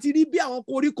mẹ́rin láti rí bí àwọn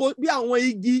koríko, bí àwọn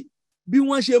igi, bí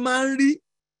wọ́n ṣe máa ń rí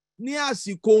ní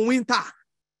àsìkò winter.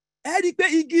 Ẹ rí i pé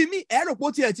igi mi, ẹ rò pé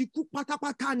ó tiẹ̀ ti kú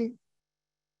pátápátá ni.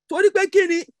 Torí pé kí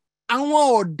ni àwọn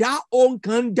ọ̀dá ohun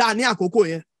kan ń dá ní àkókò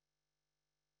yẹn.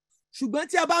 Ṣùgbọ́n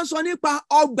tí a bá ń sọ nípa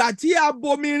ọgbà tí a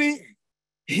bomirin,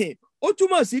 ó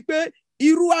túmọ̀ sí pé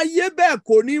irú ayé bẹ́ẹ̀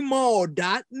kò ní mọ ọ̀dá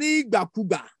ní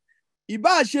ìgbàkúgbà.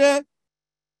 Ìbá ṣe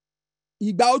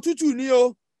ìgbà òtútù ni o,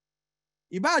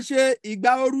 ìbá ṣe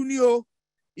ìgbà ooru ni o,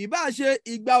 ìbá ṣe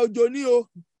ìgbà òjò ni o,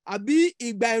 àbí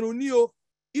ìgbà ẹ̀rùn ni o.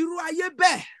 Irú ayé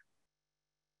bẹ́ẹ̀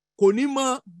kò ní mọ,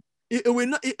 it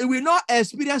will not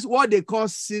experience what they call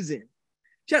season.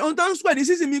 Ṣé ohun tó ń sọ ní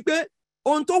season mi pé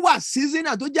ohun tó wà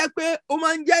seasonal tó jẹ́ pé ó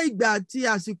máa ń jẹ́ ìgbà àti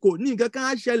àsìkò ní nǹkan kan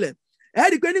á ṣẹlẹ̀. Ẹ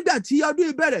rí i pé nígbà tí ọdún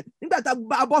ìbẹ̀rẹ̀, nígbà tá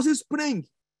a bọ́ sí spring,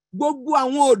 gbogbo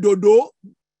àwọn òdòdó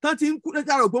tán ti ń kú,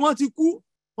 níta rò pé wọ́n ti kú,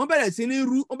 wọ́n bẹ̀rẹ̀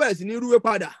sí ní rúwé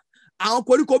padà. Àwọn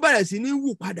koríko bẹ̀rẹ̀ sí ní wù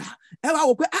padà. Ẹ wá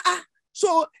wò pé so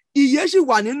ìyè sì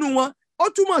wà nínú wọn. Ó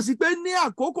túmọ̀ sí pé ní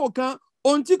àkókò kan,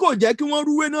 ohun tí kò jẹ́ kí wọ́n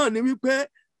rúwé náà ni wípé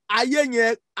ayé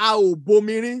yẹn a ò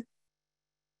bomirin.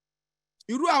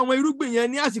 Irú àwọn irúgbìn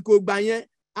yẹn ní àsìkò ìgbà yẹn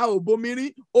a ò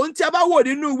bomirin. Ohun tí a bá wò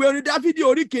nínú ìwé orin Dáfídì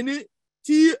orí kìíní,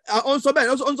 tí ó ń sọ bẹ́ẹ̀,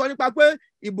 ó ń sọ nípa pé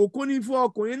ìbùkún ni fún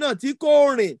ọkùnrin náà tí kò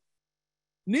rìn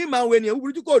ní ìmọ̀ àwọn ènìyàn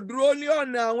búburú, tí kò dúró ní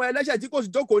ọ̀nà àwọn ẹlẹ́ṣẹ̀, tí kò sì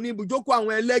jókòó ní ibùjókòó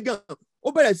àwọn ẹlẹ́gàn. Ó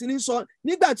bẹ̀rẹ̀ sí ní sọ,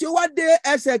 nígbà tí ó wá dé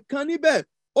ẹsẹ̀ kan níbẹ̀,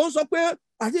 ó ń sọ pé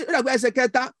àti ìdàgbà ẹsẹ̀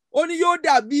kẹta, ó ní yóò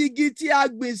dàbí igi tí a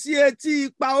gbìn sí etí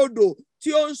ipa odò tí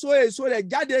ó ń so èso rẹ̀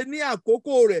jáde ní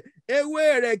àkókò rẹ̀, ewé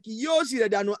rẹ̀ kì yóò sì rẹ̀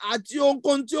dànù, àti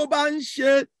ohunkóhun tí ó bá ń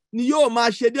ṣe ni yóò máa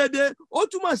ṣe déédéé. Ó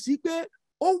túmọ̀ sí pé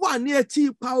ó wà ní etí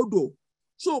ipa odò,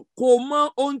 so kò mọ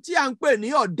ohun tí à ń pè ní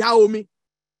ọ̀dá omi.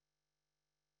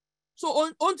 So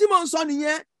ohun tí mo ń sọ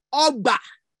nìyẹn, ọgbà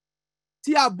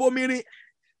tí a bomirin.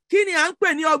 Kí ni à ń pè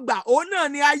ní ọgbà? Òun náà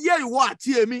ni ayé ìwọ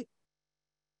àti èmi.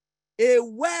 A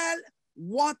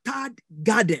well-watered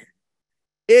garden.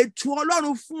 Ètò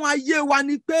Ọlọ́run fún ayé wa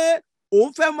ni pé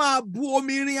òun fẹ́ máa bu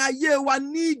omi rin ayé wa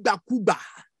ní ìgbàkúgbà.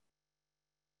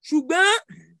 Ṣùgbọ́n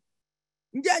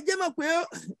ǹjẹ́ ẹ jẹ́ mọ̀ pé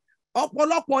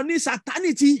ọ̀pọ̀lọpọ̀ ní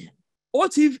Sátánì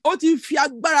ó ti fi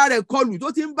agbára rẹ̀ kọlù, tó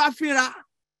ti ń bá fínra,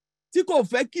 tí kò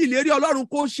fẹ́ kí ìlérí Ọlọ́run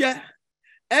kó ṣẹ.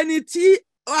 Ẹni tí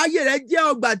ayé rẹ̀ jẹ́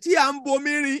ọgbà tí à ń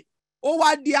bomi rin, ó wá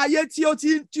di ayé tí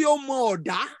ó mọ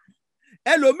ọ̀dá.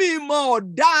 Ẹlòmíì mọ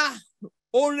ọ̀dá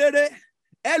ohun rere,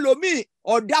 ẹlòmíì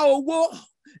ọ̀dá owó,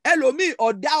 ẹlòmíì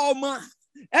ọ̀dá ọmọ,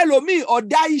 ẹlòmíì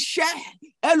ọ̀dá iṣẹ́,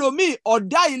 ẹlòmíì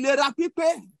ọ̀dá ìlera pípé,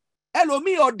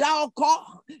 ẹlòmíì ọ̀dá ọkọ,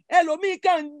 ẹlòmíì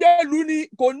kàn ń gbèlú ni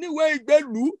kò níwèé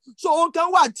ìgbèlú. So ohun kan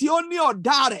wà tí ó ní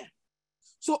ọ̀dá rẹ̀.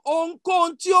 So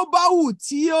ohunkóhun tí ó bá wù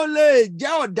tí ó lè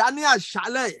jẹ́ ọ̀dá ní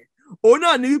àṣálẹ̀, òun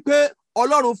náà ni wípé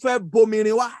Ọlọ́run fẹ́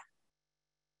bomirin wá.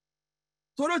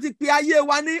 Torí ó ti pe ayé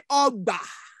wa ní ọgbà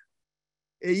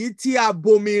èyí tí a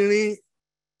bomirin.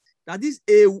 That is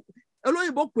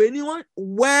olóyìnbó pè ní wọ́n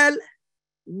well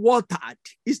watered.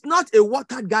 It's not a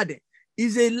watered garden.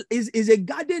 It's a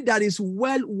garden that is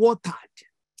well watered.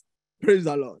 Praise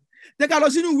the Lord. Tẹ́ ká lọ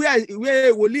sínú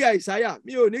ìwé wòlíì Àìsáyà.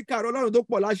 Mi ò ní kàrọ̀ Ọlọ́run tó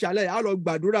pọ̀ láṣálẹ̀, á lọ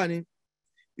gbàdúrà ni.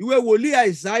 Ìwé wòlíì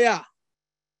Àìsáyà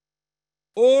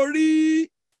orí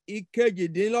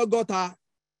ìkejìdínlọ́gọ́ta.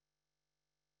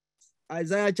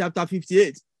 Isaiah chapter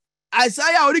 58.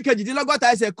 Àìsáyà orí kejìdínlọ́gọ́ta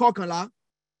ẹsẹ̀ kọkànlá.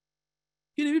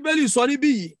 Kí ni Bíbélì sọ níbí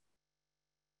yìí?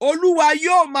 Olúwa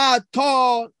yóò máa tọ́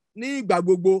ọ ní ìgbà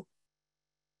gbogbo.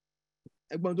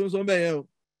 Ẹgbọ́n tó ń sọ bẹ́ẹ̀ yẹn o.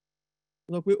 Ó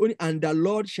sọ pé ó ní and the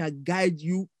Lord shall guide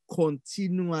you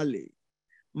continually.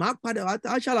 Màá padà wá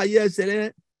á ṣàlàyé ẹsẹ̀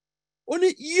rẹ̀. Ó ní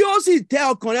yóò sì tẹ́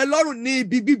ọkàn rẹ lọ́rùn ní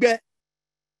ibi gbígbẹ.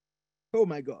 Oh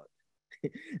my God.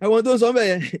 Ẹgbọ́n tó ń sọ bẹ́ẹ̀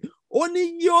yẹn. Ó ní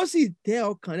yóò sì tẹ́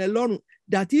ọkàn rẹ lọ́rùn.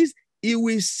 That is, he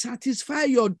will satisfy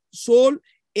your soul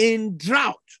in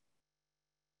drought.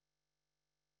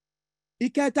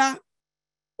 Ìkẹta,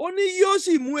 ó ní yóò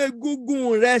sì mú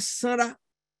egungun rẹ sanra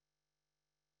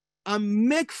and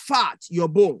make fat your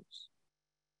bones.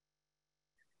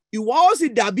 Ìwọ ó sì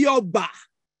dàbí ọgbà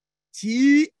tí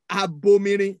a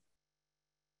bomirin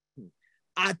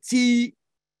àti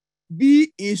bí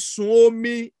ìsun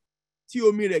omi tí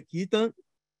omi rẹ̀ kì í tán.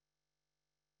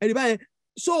 Ẹni báyẹn.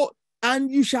 So,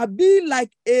 and you shall be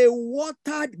like a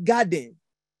watered garden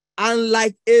and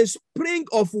like a spring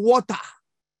of water.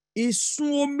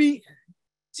 Ìsun omi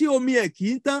tí omi ẹ̀ kì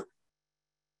í tán.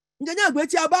 Ǹjẹ́ ní àgbẹ̀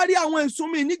tí a bá rí àwọn ìsun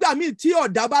mi nígbà míì tí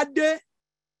ọ̀dá bá dé,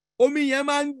 omi yẹn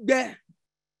máa ń gbẹ.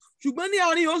 Ṣùgbọ́n ní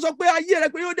àárín ó sọ pé ayé rẹ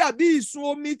pé yóò dàbí ìsun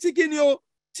omi tí kíni o,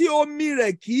 tí omi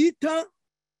rẹ̀ kì í tán.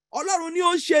 Ọlọ́run ni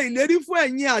ó ń ṣe ìlérí fún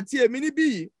ẹ̀yin àti èmi níbí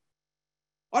yìí.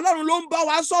 Ọlọ́run ló ń bá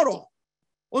wa sọ̀rọ̀.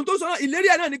 Ohun tó sọ náà, ìlérí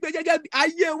ẹ̀ náà ni pé gẹ́gẹ́ bí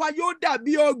ayé wa yóò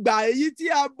dàbí ọgbà èyí tí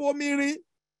a bomirin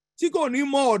tí kò ní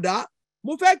mọ ọ̀dá.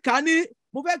 Mo fẹ́ kà ní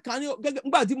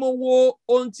nígbà tí mo wo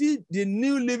ohun tí the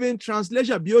New Living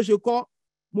Translation bí ó ṣe kọ,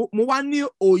 mo wá ní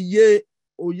òye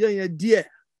yẹn díẹ̀.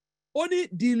 Ó ní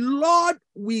the Lord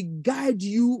will guide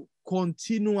you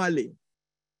continually.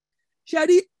 Ṣé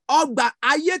rí ọgbà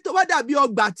ayé tó bá dàbí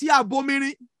ọgbà tí a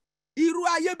bomirin, irú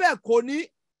ayé bẹ́ẹ̀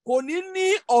kò ní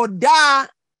ọ̀dá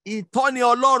ìtọ́ni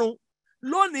Ọlọ́run.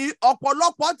 Lónìí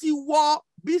ọ̀pọ̀lọpọ̀ ti wọ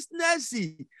bísínẹ́sì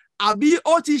àbí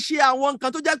ó ti ṣe àwọn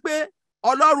nǹkan tó jẹ́ pé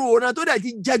Ọlọ́run òun tó dẹ̀ ti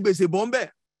jẹ gbèsè bọ́ ń bẹ̀.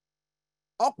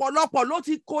 Ọ̀pọ̀lọpọ̀ ló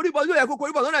ti koríbọ̀ tó yẹ kó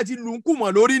koríbọ̀ tó dẹ̀ ti lù ń kù mọ̀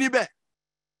lórí níbẹ̀.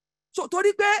 So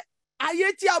torí pé ayé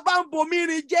tí a bá ń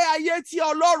bomirin jẹ́ ayé tí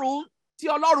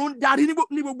Ọlọ́run ń darí ní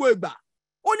gbogbo ìgbà.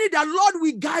 Ó ní the Lord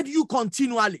will guide you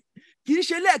continually. Kì í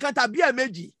ṣe lẹ́ẹ̀kan tàbí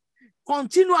ẹ̀ẹ̀mejì.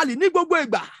 Continually ní gbogbo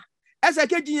ìgbà. Ẹsẹ̀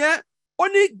kejì yẹn, ó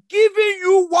ní giving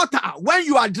you water when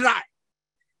you are dry.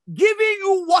 Giving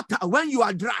you water when you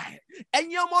are dry.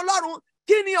 Ẹ̀yin ọmọ Ọlọ́run,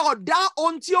 kí ni ọ̀dá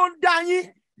ohun tí ó ń dá yín?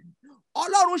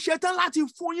 Ọlọ́run ṣetán láti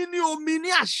fún yín ní omi ní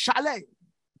àṣálẹ̀.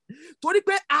 Torí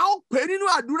pé a ó pè nínú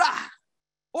àdúrà.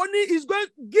 Ó ní is going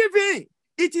giving.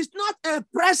 It is not a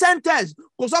present tense.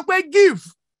 Kò sọ pé give.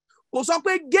 Kò sọ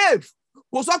pé gave.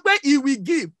 Kò sọ pé he will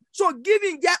give. So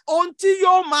giving jẹ́ ohun tí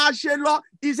yóò máa ṣe lọ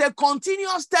is a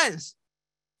continuous tense.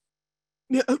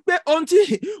 Pé ohun tí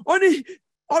ó ní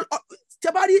tí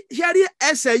ẹ bá rí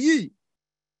ẹsẹ̀ yìí,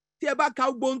 tí ẹ bá ka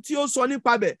gbogbo ohun tí ó sọ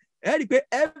nípa bẹ̀, ẹ rí i pé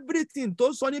everything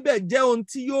tó sọ níbẹ̀ jẹ́ ohun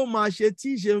tí yóò máa ṣe tí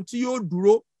ìṣe ohun tí yóò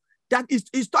dúró. That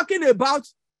is talking about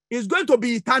is going to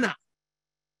be eternal.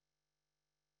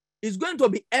 It's going to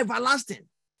be everlasting.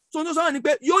 So tó sọ ni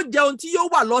pé yóò jẹ́ ohun tí yóò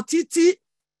wà lọ títí.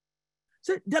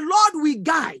 Say the Lord will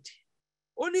guide.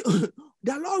 Only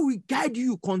the Lord will guide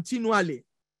you continually.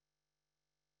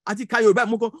 Àti ka Yorùbá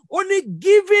mo kọ only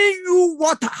giving you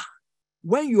water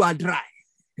when you are dry.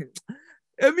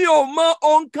 Èmi ò mọ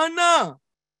ohun kan náà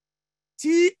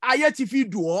tí ayé ti fi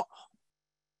dùn ọ́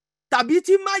tàbí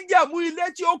tí májẹ̀mú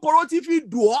ilé tí ó korò ti fi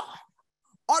dùn ọ́.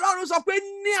 Ọlọ́run sọ pé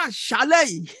ní àṣálẹ́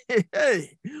yìí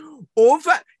òun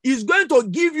fẹ́ is going to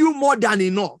give you more than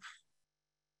enough.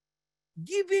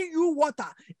 Giving you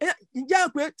water.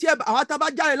 Ǹjẹ́ pé tí àwọn tá bá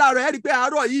jáde láàárọ̀ ẹ rí pé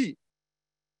àárọ̀ yìí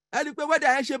ẹ rí pé wẹ́dà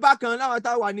ẹ ṣe bákan láwọn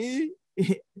tá wà ní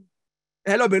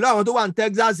ẹ lọ bèèrè àwọn tó wà ní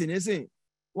Texas nísìn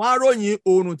wọ́n á ròyìn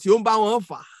oòrùn tí ó ń bá wọn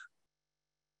fà.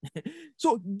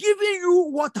 So giving you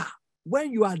water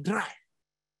when you are dry.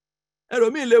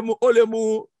 Ẹlòmíì ó lè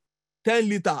mu 10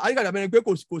 litre àyíká bẹ́ẹ̀ ni pé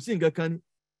kò sí nǹkan kan ni.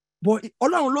 But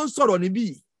Ọlọ́run ló ń sọ̀rọ̀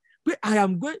níbí pé I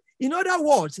am going, in other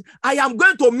words, I am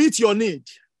going to meet your need.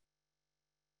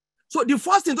 So the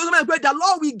first thing, the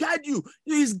Lord will guide you.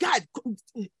 He is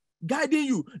guiding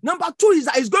you. Number 2 is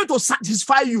that He's going to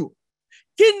satisfy you.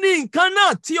 Kí ni nǹkan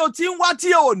náà tí o ti ń wá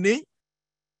tí o ní?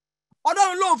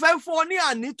 Ọlọ́run ló fẹ́ fún ọ ní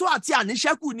ànító àti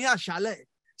àníṣẹ́kù ní àṣálẹ́.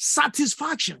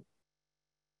 Satisfaction.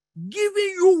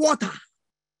 Giving you water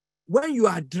when you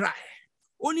are dry.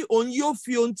 Ó ní òun yóò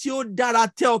fi ohun tí ó dára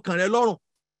tẹ́ ọkàn rẹ lọ́rùn.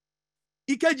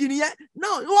 Ìkejì nìyẹn.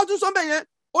 Now, wọ́n tún sọ bẹ́ẹ̀ yẹn.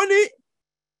 Ó ní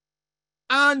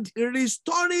and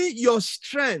restoring your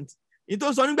strength.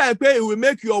 Ìtò sọ nígbà yẹn pé it will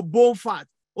make your bone fat.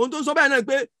 Ohun tó sọ bẹ́ẹ̀ náà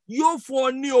pé yóò fún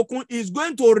ọ ní okun is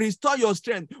going to restore your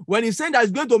strength. When he's saying that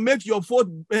it's going to make your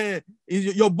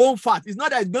bone fat, it's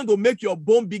not that it's going to make your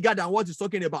bone bigger than what he's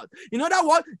talking about. In other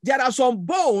words, there are some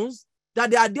bones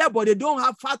that they are there, but they don't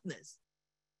have fatness.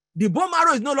 The bone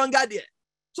marrow is no longer there.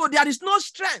 So there is no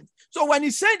strength. So when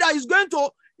he's saying that it's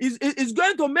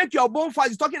going to make your bone fat,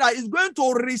 he's talking that it's going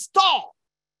to restore.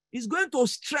 It's going to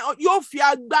strengthen. Yóò fi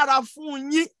agbára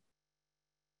fún yín.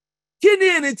 Kí ni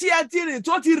ìrìn tí ẹ ti rìn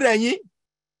tó ti rẹ̀ yín?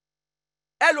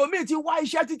 Ẹlòmíì ti wá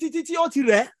iṣẹ́ títí ó ti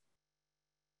rẹ̀.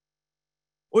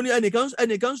 Ó ní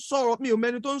ẹnìkan sọ̀rọ̀ mi ò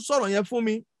mẹ́ni tó ń sọ̀rọ̀ yẹn fún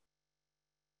mi.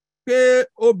 Pé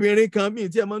obìnrin kan mi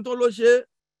tí ẹ mọ̀ tó ló ṣe.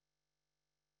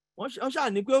 Wọ́n ṣáà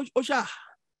ní pé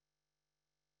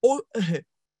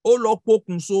ó lọ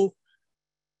pokùnso.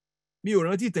 Mi ò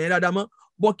rántí ìtàn yẹn dáadáa mọ́.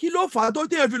 Bọ̀ kí ló fà á tó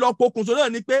téèyàn fi lọ pokùnso náà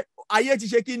ni pé ayé ti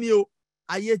ṣe kí ni o?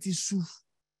 Ayé ti sú.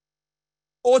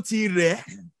 Ó ti rẹ̀.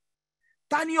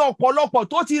 Ta ni ọ̀pọ̀lọpọ̀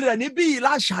tó ti rẹ̀ níbí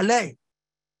láṣálẹ̀?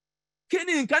 Kí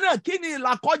ni nǹkan náà? Kí ni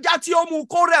ìlàkọjá tí ó mú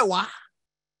kó rẹ̀ wá?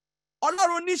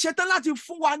 Ọlọ́run ní ṣetán láti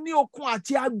fún wa ní okun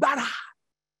àti agbára.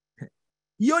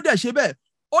 Yóò dẹ̀ ṣe bẹ́ẹ̀.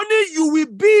 Ó ní you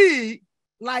will be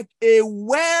like a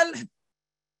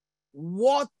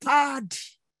well-watered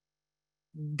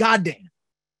garden.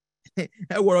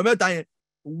 Ẹ wọ̀rọ̀ mẹ́ta yẹn.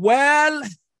 Well,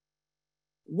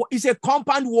 it's a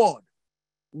compound word.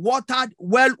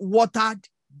 Well-watered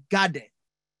garden.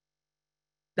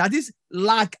 That is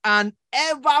like an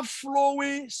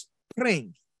ever-flowing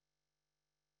spring.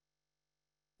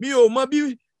 Mi ò mọ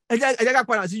bí ẹ jẹ́ ká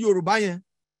padà sí Yorùbá yẹn.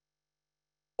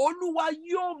 Olúwa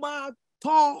yóò máa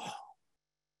tọ́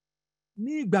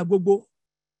ní ìgbà gbogbo.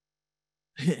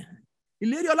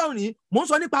 Ìlérí Ọlọ́run ni mò ń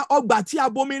sọ nípa ọgbà tí a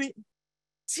bomirin.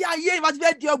 Tí ayé ìbá ti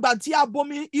fẹ́ di ọgbà tí a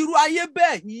bomirin, irú ayé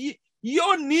bẹ́ẹ̀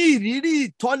yóò ní ìrírí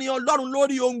ìtọ́ni Ọlọ́run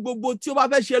lórí ohun gbogbo tí ó bá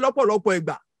fẹ́ ṣe lọ́pọ̀lọpọ̀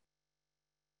ìgbà.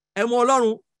 Ẹ mọ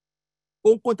Ọlọ́run,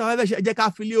 ohunkóhun tá a fẹ́ ṣe ẹ jẹ́ ká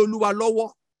fi lé Olúwa lọ́wọ́.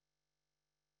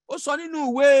 Ó sọ nínú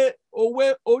ìwé Òwe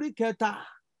orí 3.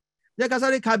 Jẹ́ ká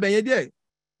sáré ka bẹ̀yẹn díẹ̀.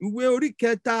 Òwe orí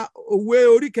 3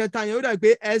 yẹn ó dà pé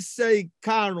ẹsẹ̀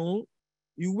 5.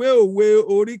 Ìwé Òwe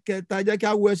orí 3 jẹ́ ká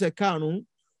wo ẹsẹ̀ 5.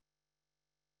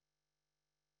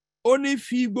 Ó ní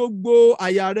fi gbogbo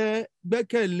àyà rẹ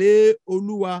gbẹ́kẹ̀lé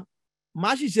Olúwa, má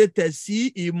sì ṣe tẹ̀ sí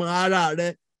ìmọ̀ ara rẹ.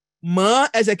 Mọ̀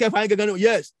ẹsẹ̀ 6 yẹn gangan ni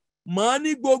yes. Mọ̀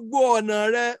ní gbogbo ọ̀nà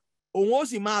rẹ, òun ó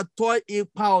sì máa tọ́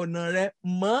ipa ọ̀nà rẹ.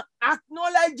 Mọ̀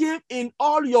acknowledge him in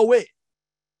all your way.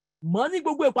 Mọ̀ ní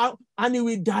gbogbo ipa and he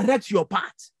will direct your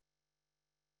path.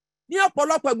 Ní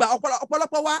ọ̀pọ̀lọpọ̀ ìgbà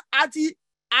ọ̀pọ̀lọpọ̀ wa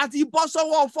àti bọ́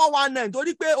sọ́wọ́ 419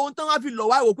 torí pé ohun tán wá fi lọ̀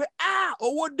wá wò pé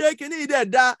owó dé kíní ìdẹ̀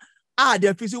da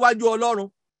àdẹ̀ fi síwájú Ọlọ́run.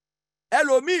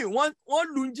 Ẹlòmíì wọ́n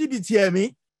lù ń jìbìtì ẹ̀mí,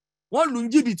 wọ́n lù ń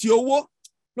jìbìtì owó.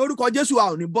 Lórúkọ Jésù a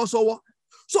ò ní bọ́ sọ́wọ́.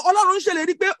 So Ọlọ́run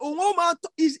ṣèlérí pé òun ó máa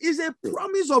is a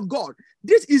promise of God.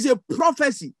 This is a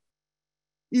prophecy.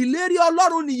 Ìlérí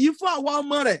Ọlọ́run nìyí fún àwọn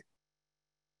ọmọ rẹ̀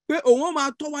pé òun ó máa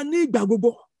tọ́ wa ní ìgbà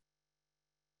gbogbo.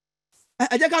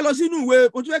 ẹ jẹ́ ká lọ sínú ìwé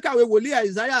mo tún fẹ́ kàwé wòlíì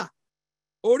Isaiah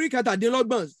orí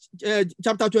 27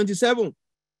 chapter 27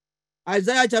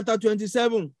 Isaiah chapter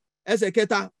 27 ẹsẹ̀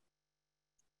 3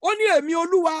 ó ní èmi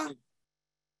Olúwa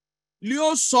ni ó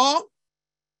sọ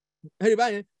ẹ̀rí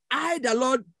báyẹn I the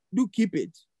Lord do keep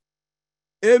it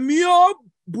èmi ó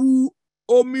bu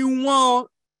omi wọn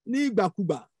ní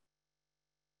ìgbàkúgbà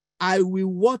I will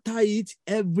water it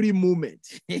every moment.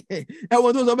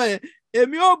 Ẹ̀wọ̀n tó sọ bẹ́ẹ̀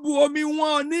èmi ó bu omi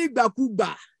wọn ní ìgbàkúgbà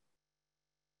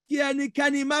kí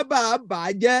ẹnikẹ́ni má bàa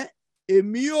bàjẹ́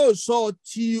èmi ó sọ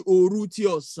ti òru ti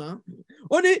ọ̀sán.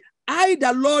 Ó ní I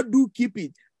the Lord do keep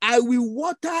it. I will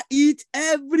water it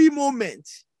every moment.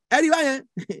 Ẹ̀rí báyẹn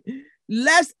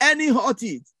lest any hurt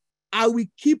it. I will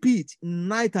keep it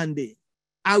night and day.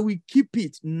 I will keep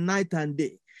it night and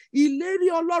day. Ìlérí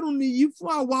Ọlọ́run nìyí fún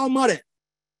àwa ọmọ rẹ̀.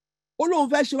 Ó lóun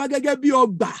fẹ́ ṣe wá gẹ́gẹ́ bí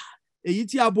ọgbà èyí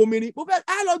tí a bomirin. Mo fẹ́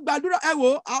lọ gbàdúrà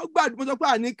mo sọ pé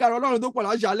àní karọ̀ Ọlọ́run tó pọ̀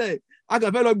láṣálẹ̀ a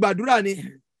kàn fẹ́ lọ gbàdúrà ni.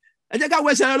 Ẹ jẹ́ ká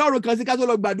wẹsẹ̀ Ọlọ́run kan sí ká tó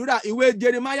lọ gbàdúrà ìwé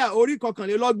Jeremiah orí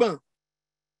 21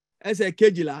 ẹsẹ̀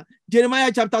 12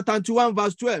 Jeremiah chapter 31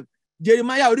 verse 12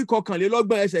 Jeremiah orí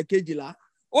 21 ẹsẹ̀ 12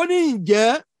 ó ní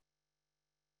ǹjẹ́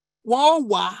wọ́n ó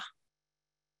wá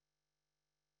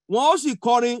wọ́n ó sì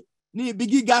kọrin ní ibi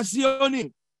gíga Síónì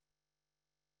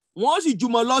wọ́n ó sì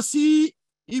jùmọ̀ lọ sí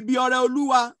ibi ọrẹ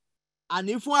Olúwa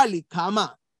àní fún àlìkámà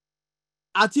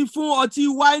àti fún ọtí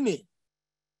wáìnì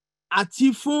àti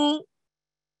fún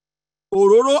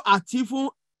òróró àti fún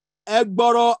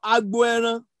ẹgbọrọ agbo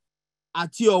ẹran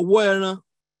àti ọ̀wọ́ ẹran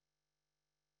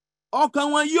ọkàn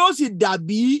wọn yóò sì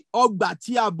dàbí ọgbà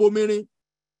tí a bomirin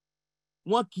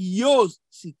wọn kì yóò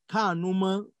sì káàánú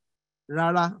mọ́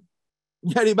rárá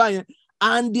jẹ́rìí báyẹn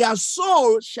and their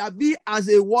soul shall be as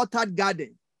a watered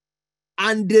garden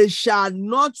and they shall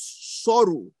not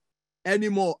sorrow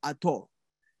anymore at all.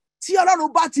 Tí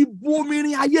Ọlọ́run bá ti bu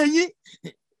omirin ayé yín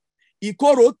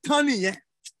ìkorò tán nìyẹn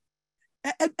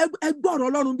ẹ gbọ́rọ̀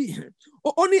Ọlọ́run bí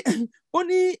ó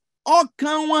ní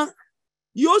ọkàn wọn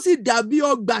yóò sì dàbí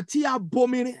ọgbà tí a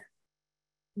bomirin.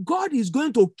 God is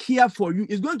going to care for you.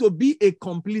 It's going to be a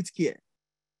complete care.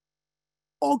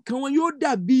 Ọkàn wọn yóò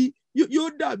dàbí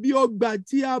ọgbà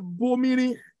tí a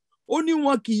bomirin. Ó ní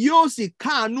wọn kì yóò sì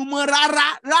káàánú mọ́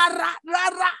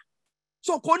rárá.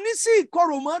 So kò ní sí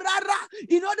ìkorò mọ́ rárá.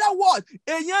 In other words,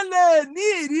 èèyàn lè ní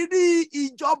ìrírí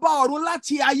ìjọba ọ̀run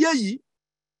láti ayé yìí.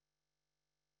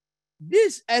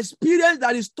 This experience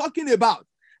that is talking about,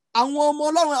 àwọn ọmọ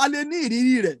Ọlọ́run a lè ní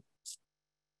ìrírí rẹ̀.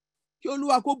 Kí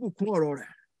Olúwa kó bùkún ọ̀rọ̀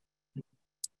rẹ̀.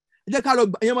 Jẹ́ ká lọ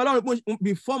gbà ẹ̀yàn Ọlọ́run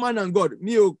before man and God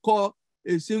mi ò kọ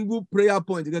a single prayer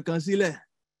point kankan sílẹ̀.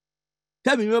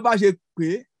 Tẹ́mi mi bá ṣe pé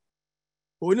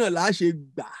òun náà là á ṣe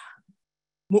gbà.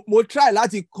 Mo try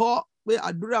láti kọ́ pé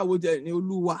àdúrà wo jẹ́ ní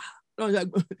Olúwa.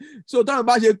 So tọ́nà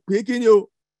bá ṣe pé kí ni o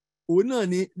òun náà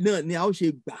ni a ó ṣe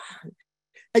gbà.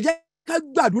 Ẹ jẹ́ ká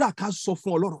gbàdúrà ká sọ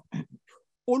fún Ọlọ́run.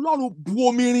 Ọlọ́run bu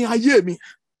omirin ayé mi.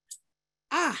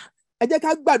 Ẹ jẹ́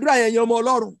ká gbàdúrà yẹn ọmọ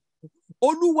Ọlọ́run.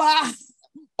 Olúwa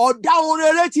ọ̀dá ohun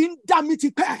rere tí ń dà mí ti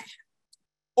pẹ́.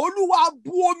 Olúwa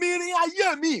bu omirin ayé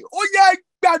mi. Ó yẹ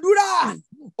gbàdúrà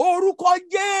orúkọ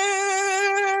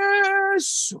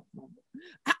Jésù.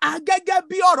 Gẹ́gẹ́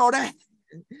bí ọ̀rọ̀ rẹ̀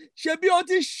ṣe bí ó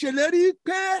ti ṣèlérí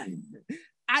pé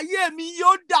ayé mi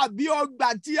yóò dàbí ọgbà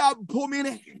tí a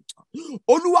bomirin.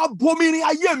 Olúwa bomirin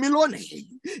ayé mi lónìí.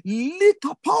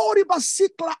 Likapaori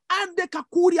basikla ande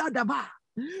kakuri adaba.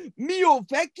 Mi ò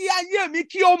fẹ́ kí ayé mi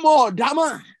kí ó mọ ọ̀dá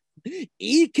mọ́.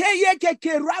 Ikeye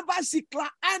keke raba sikla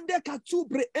ande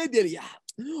katubre ederia.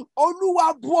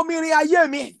 Olúwa bomirin ayé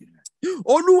mi.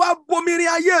 Olúwa bomirin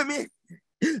ayé mi.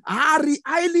 Ari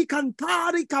aili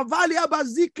kantari kavali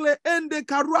abazikle ende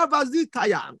karuava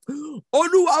zikaya.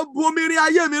 Olúwa bomirin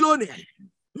ayé mi lónìí.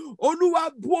 Olúwa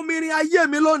bomirin ayé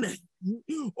mi lónìí.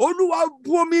 Olúwa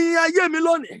bomirin ayé mi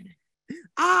lónìí.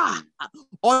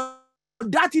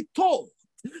 Ọ̀dá ti tó.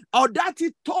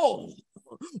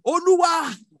 Olúwa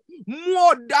mú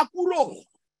ọ̀dá kúrò.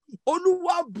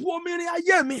 Olúwa bomirin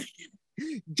ayé mi.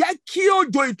 Jẹ́ kí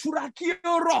òjò ìtura kí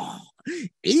ó rọ̀.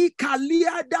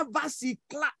 Ikaliada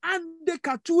vasikla ande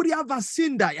katuria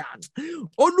vasindaya.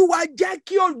 Olúwa jẹ́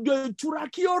kí òjò ìtura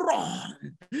kí ó rọ̀.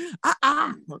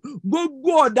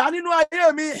 Gbogbo ọ̀dá nínú ayé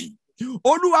mi.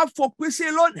 Olúwa fòpin sí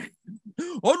lónìí.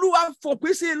 Olúwa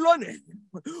fòpin sí lónìí.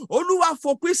 Olúwa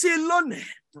fòpin sí lónìí.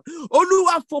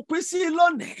 Olúwa fòpin sí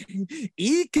lónìí.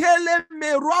 Ikele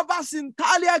merova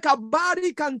sintalia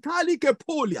kabari kantali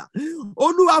kepolia.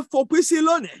 Olúwa fòpin sí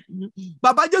lónìí.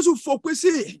 Bàbá Jésù fòpin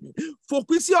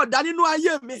sí ọ̀dá nínú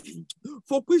ayé mi.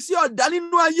 Fòpin sí ọ̀dá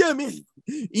nínú ayé mi.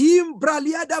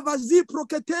 Imbraliada vazi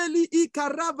proketeli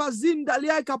ikarava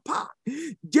zindalia kapa.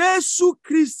 Jésù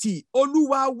Kristi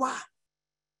Olúwa wa.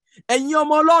 Ẹ̀yin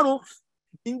ọmọ Ọlọ́run,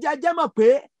 ǹjẹ́ jẹ́ mọ̀ pé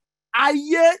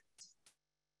ayé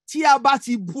tí a bá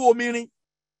ti bú omi rin,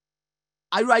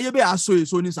 ayé bẹ́ẹ̀ á so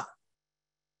èso ní sà.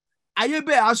 Ayé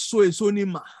bẹ́ẹ̀ á so èso ní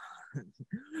mà.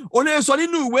 Ó lè sọ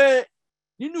nínú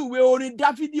ìwé orin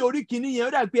Dáfídì orí kìíní yẹn,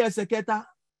 ó dà pé ẹsẹ̀ 3.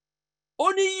 Ó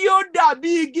ní yóò dàbí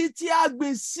igi tí a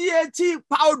gbìn sí etí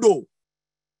ipa odò,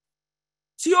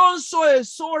 tí ó ń so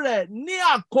èso rẹ̀ ní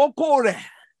àkókò rẹ̀.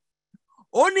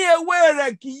 Ó ní ewé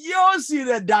rẹ̀ kì yóò sì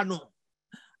rẹ̀ dànù,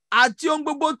 àti ohun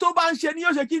gbogbo tó bá ń ṣe ni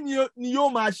yóò ṣe kí ni yóò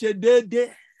máa ṣe déédéé.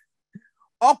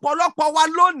 Ọ̀pọ̀lọpọ̀ wa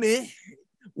lónìí,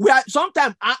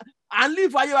 sometimes à ń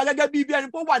live ayé wa gẹ́gẹ́ bí ẹni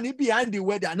pé ó wà ní behind the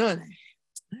weather náà.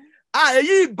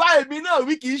 Èyí bá èmi náà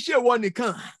wí, kì í ṣe ìwọ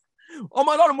nìkan. Ọmọ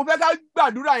Ọlọ́run, mo fẹ́ ká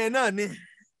gbàdúrà yẹn náà ni.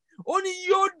 Ó ní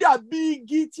yóò dàbí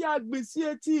igi tí a gbìn sí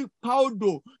etí ipa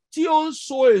odò, tí ó ń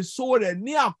so èso rẹ̀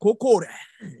ní àkókò rẹ̀.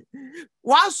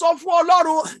 Wàá sọ fún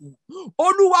Ọlọ́run,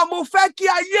 Olúwa, mo fẹ́ kí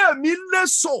ayé mi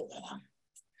léso.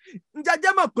 Ǹjẹ́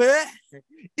jẹ́ mọ̀ pé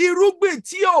irúgbìn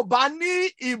tí ò bá ní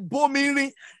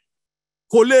ìbomirin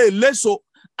kò lè léso.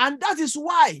 And that is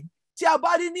why tí a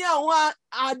bá rí ní àwọn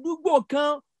àdúgbò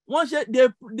kan, wọ́n ṣe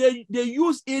they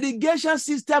use irrigation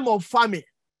system of farming.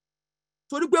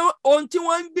 Torí pé ohun tí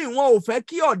wọ́n ń gbìn, wọn ò fẹ́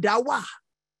kí ọ̀dá wà.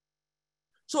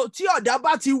 So tí ọ̀dá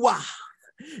bá ti wà,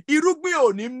 irúgbìn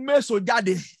ò ní méso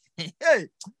jáde.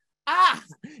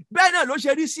 Bẹ́ẹ̀ náà ló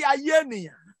ṣe rí sí ayé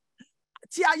ènìyàn.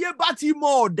 Tí ayé bá ti mọ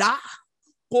ọ̀dá,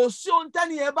 kò sí ohun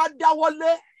tẹ́ni ẹ bá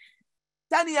dáwọ́lé,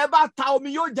 tẹ́ni ẹ bá ta omi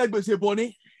yóò jẹ gbèsè bọ̀ ni.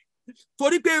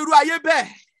 Torí pé irú ayé bẹ́ẹ̀,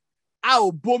 a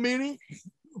ò bomi rín.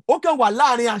 Ó kàn wà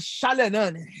láàrin aṣálẹ̀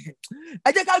náà ni. Ẹ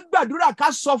jẹ́ ká gbàdúrà,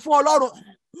 ká sọ fún Ọlọ́run,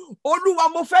 Olúwa,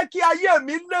 mo fẹ́ kí ayé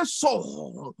mi léso.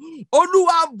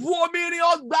 Olúwa, bu omi rin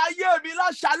ọgbà ayé mi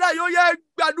láṣálẹ̀. Yóò yẹ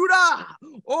gbàdúrà.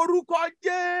 Orúkọ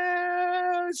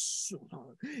Jésù.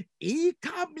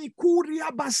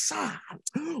 Ìkàmìkúrìàbàsà.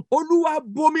 Olúwa,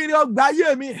 bomi rin ọgbà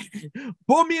ayé mi.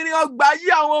 Bomi rin ọgbà ayé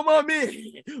àwọn ọmọ mi.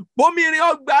 Bomi rin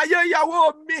ọgbà ayé ìyàwó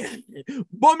mi.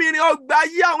 Bomi rin ọgbà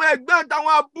ayé àwọn ẹ̀gbọ́n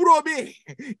àtàwọn àbúrò mi.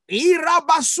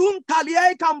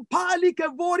 Ìràbàsúntàlíẹ̀ kàmpálì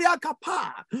kẹvóríà kàpá.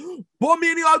 Bomi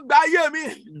rin ọgbà ayé mi.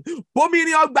 Bomi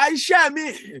rin ọgbà iṣẹ́ mi.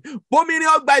 Bomi rin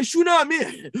ọgbà ìṣúná mi.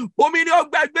 Bomi rin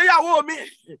ọgbà ìgbéyàwó mi.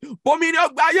 Bomi rin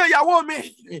ọgbà ayé ìyàwó mi.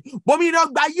 Bomi rin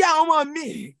ọgbà ayé àwọn ọmọ mi.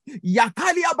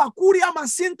 Yakali abakuri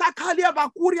amasinta kali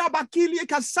abakuri abakili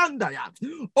kasandaya.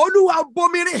 Olúwa,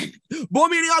 bomi rin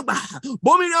ọgbà.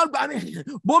 Bomi rin ọgbà mi.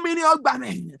 Bomi rin ọgbà mi.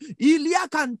 Ilia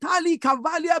kantali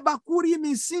kavali abakuri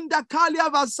misinda kali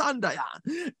abasandaya.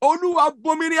 Olúwa,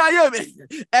 bomi rin ayé mi.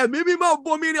 Ẹ̀mí mímọ́,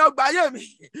 bomi rin ọgbà ayé mi.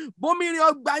 Bomi rin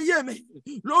ọgbà ayé mi.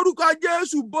 Lórúkọ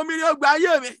Jésù, bomi rin ọgbà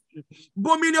ayé mi.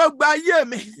 Bomi rin ọgbà ayé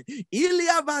mi.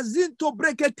 Ilia vazinto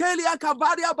breketelia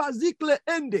kavaria bazikle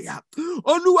endeya.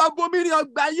 Olúwa, bomi rin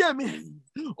ọgbà ayé mi.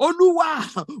 Olúwa,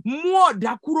 mú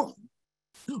ọ̀dá kúrò.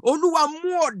 Olúwa, mú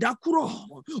ọ̀dá kúrò.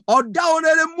 Ọ̀dá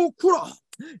orere mú kúrò.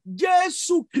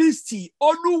 Jésù Kristi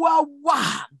Olúwa wa.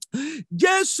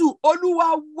 Jésù Olúwa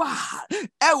wa.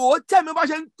 Ẹ wò ó, tẹ́mi bá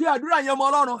ṣe ń pe àdúrà yẹn mọ́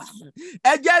Ọlọ́run,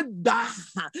 ẹ jẹ́ gbà.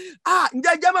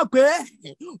 Ǹjẹ́ jẹ́ mọ̀ pé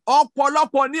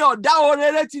ọ̀pọ̀lọpọ̀ ní ọ̀dá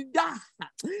orere ti dá.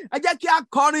 Ẹ jẹ́ kí a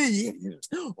kọrin yìí.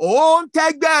 Ohun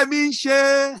tẹ́gbẹ́ mi ń ṣe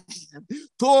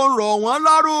tó ń rọ̀ wọ́n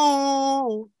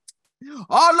lọ́rùn.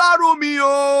 Ọlọ́run mi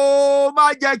ò má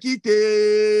jẹ́ kí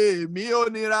tèmi ó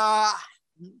nira.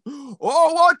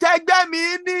 Owó tẹ́gbẹ́ mi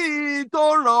ní tó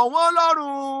ràn wọ́n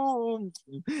lọ́rùn.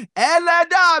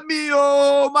 Ẹlẹ́dàá mi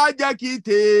ò má jẹ́ kí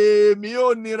tèmi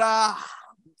ó nira.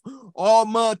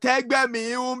 Ọmọ tẹ́gbẹ́ mi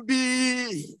ń bí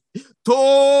tó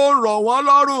ràn wọ́n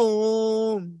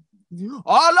lọ́rùn.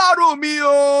 Ọlọ́run mi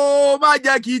ò má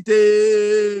jẹ́ kí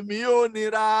tèmi ó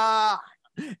nira.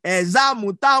 Ẹ̀sáàmù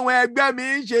táwọn ẹgbẹ́ mi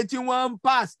ń ṣe tí wọ́n ń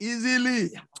pass easily.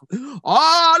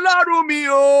 Ọlọ́run mi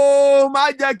ò má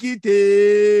jẹ́ kí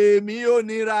tèmi ó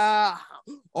nira.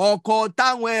 Ọkọ̀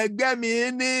táwọn ẹgbẹ́ mi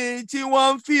ní tí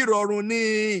wọ́n ń fi rọrùn ni.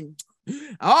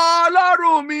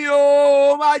 Ọlọ́run mi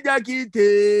ò má jẹ́ kí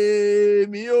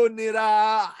tèmi ó nira.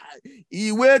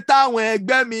 Ìwé táwọn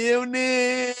ẹgbẹ́ mi ní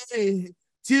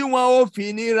tí wọ́n ó fi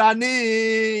nira ní.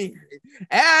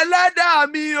 Ẹlẹ́dàá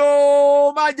mi ò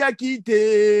má jẹ́ kí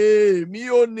tèmi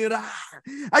ó nira.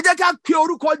 Ẹ jẹ́ ká pe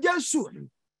orúkọ Jésù.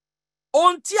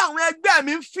 Ohun tí àwọn ẹgbẹ́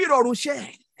mi ń fi rọrùn ṣe,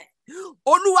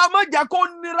 Olúwa má jẹ́ kó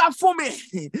nira fún mi.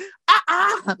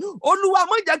 Olúwa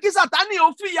má jẹ́ kí Sátánì ó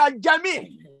fìyà jẹ mí.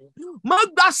 Má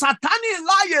gba Sátánì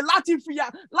láàyè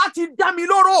láti dá mi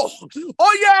lóró. Ó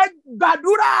yẹ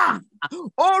gbàdúrà.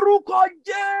 Orúkọ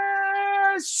Jésù.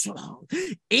 Jésù.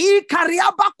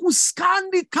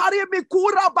 Ikariabakuskandi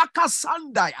karimikura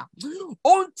bakasandaya.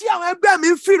 Ohun tí àwọn ẹgbẹ́ mi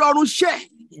fi rọrùn ṣe.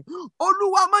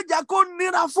 Olúwa má jẹ́ kó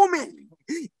nira fún mi.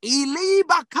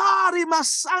 Ilibakari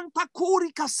masanta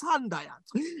kuri kasandaya.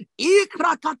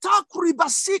 Ikrakatakuri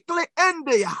basikle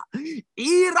endeya.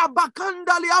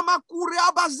 Irabakandali amakuri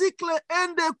abazikle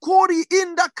ende kuri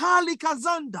inda kali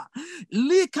kazanda.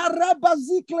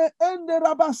 Likarabazikle ende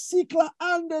rabasikla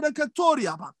ande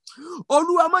rekatoria.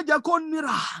 Olúwa má jẹ́ kó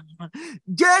nira.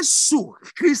 Jésù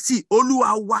Kristi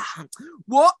Olúwa wa.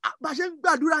 Wo bá ṣe ń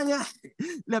gbàdúrà yẹn.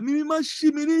 Lẹ̀mí mímọ́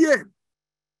ṣí mi níyè.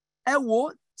 Ẹ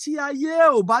wò tí ayé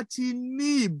ò bá ti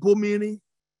ní ìbomirin,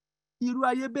 irú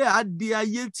ayé bẹ́ẹ̀ á di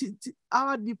ayé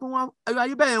á di fún wọn,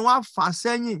 ayé bẹ́ẹ̀ wọ́n á fà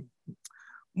sẹ́yìn.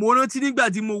 Mo rántí nígbà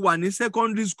tí mo wà ní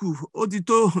secondary school, ó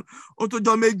tó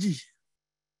jọ méjì.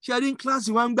 Sharing class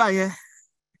wa ń gbà yẹn.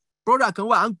 Brother kan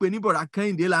wà à ń pè ní Brother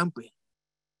Kẹ́hìndé là ń pè.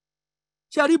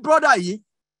 Sharing brother yìí,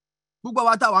 gbogbo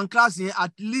wa tá wà ní class yẹn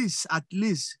at least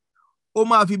ó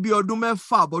máa fi bí ọdún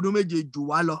 6 àbọ̀dún 7 jù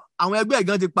wá lọ. Àwọn ẹgbẹ́ ẹ̀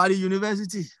gan ti parí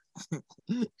university.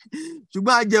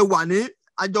 Ṣùgbọ́n àjọ wà ní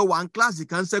kíláàsì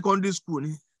kan secondary school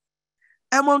ni.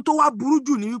 Ẹmọ tó wá burú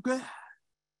jù ní wípé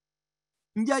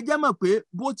ǹjẹ́ ẹ jẹ́ mọ̀ pé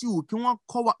bó ti wù kí wọ́n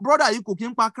kọ́ wa, brother yìí kò kí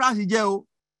ń pa kíláàsì jẹ́ o.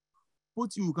 Bó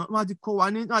ti wù kán wọ́n ti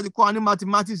kọ́ wa ní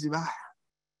mathematics báyìí.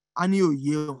 A ní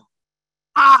òye o.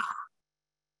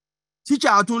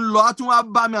 Teacher àtún lọ àtún wá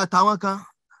bá mi àtàwọn kan.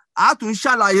 Àtún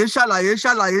ṣàlàyé.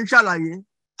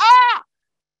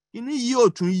 Kíní yìí ò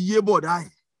tún yé bọ̀dá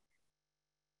yìí.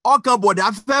 Ọkàn bọ̀dá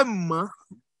fẹ́ mọ́.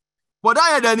 Bọ̀dá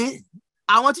yẹn dẹ̀ ní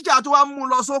àwọn tíṣà tó wá mú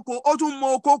lọ sóko, ó tún mọ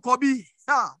oko kọ bí.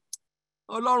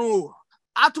 Ọlọ́run o,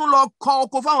 a tún lọ kọ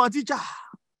oko fáwọn tíṣà.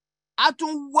 A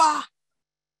tún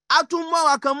mọ́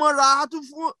àwọn kan mọ́ra, a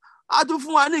tún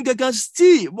fún wa ní kankan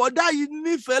still. Bọ̀dá yìí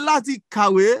nífẹ̀ẹ́ láti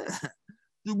kàwé,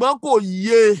 ṣùgbọ́n kò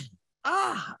yé.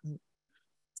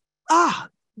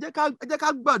 Jẹ́ ká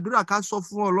gbàdúrà ká sọ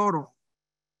fún Ọlọ́run.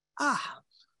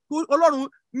 Ọlọ́run,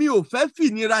 mi ò fẹ́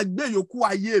fìnira gbé yòókù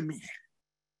ayé mi.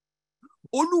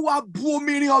 Olúwa bu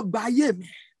omi rin ọgbà ayé mi.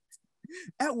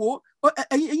 Ẹ wò,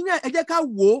 ẹ̀yin náà ẹ jẹ́ ká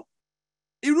wò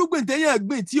irúgbìn téèyàn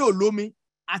gbìn tí ò lómi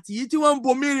àti yìí tí wọ́n ń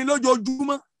bomi rin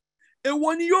lójoojúmọ́. Èwo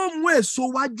ni yóò mú èso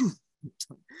wájú?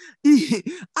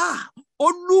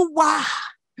 Olúwa,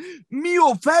 mi ò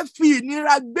fẹ́ fi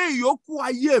ìnira gbé yòókù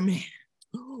ayé mi.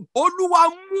 Olúwa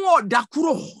mú ọ̀dà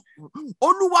kúrò.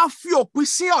 Olúwa fi òpin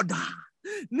sí ọ̀dà.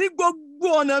 Ní gbogbo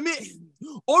ọ̀nà mi,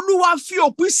 Olúwa fi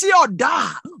òpin sí ọ̀dà.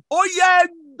 Ó yẹ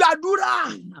gbàdúrà.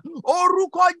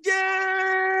 Orúkọ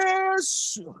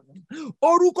Jésù.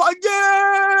 Orúkọ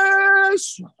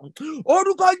Jésù.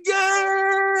 Orúkọ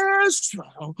Jésù.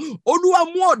 Olúwa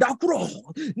mú ọ̀dà kúrò.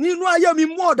 Nínú ayé mi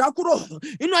mú ọ̀dà kúrò.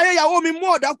 Nínú ayé ìyàwó mi mú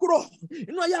ọ̀dà kúrò.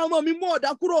 Nínú ayé ọmọ mi mú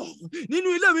ọ̀dà kúrò. Nínú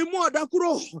ilé mi mú ọ̀dà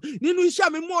kúrò. Nínú iṣẹ́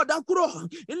mi mú ọ̀dà kúrò.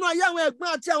 Nínú ayé àwọn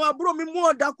ẹ̀gbọ́n àti àwọn àbúrò mi mú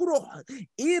ọ̀dà kúrò.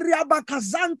 Iri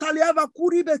abakazantali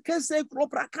abakuribe kese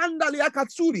proprakandali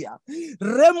akatsuria.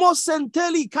 Remo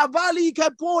senteli kavali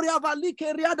kepori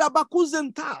avalike riada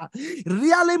bakuzenta.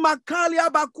 Riale makali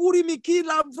abakuri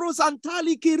mikila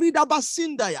vrosantali kirida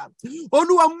basindaya.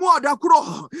 Olúwa mú ọ̀dà kúrò.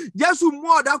 Jésù mú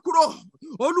ọ̀dà kúrò.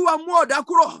 Olúwa mú ọ̀dà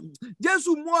kúrò.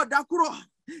 Jésù mú ọ̀dà kúrò.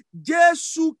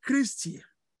 Jésù Kristi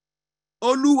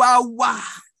Olúwa wa.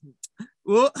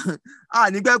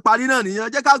 Nígbà parí náà nìyẹn,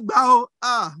 jẹ́ ká gbà ó.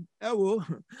 Ẹ wò,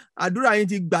 àdúrà yín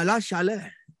ti gbà láṣálẹ̀.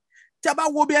 Tí a bá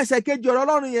wo bí ẹsẹ̀ kejì ọ̀rọ̀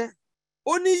Ọlọ́run yẹn,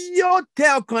 ó ní yóò tẹ́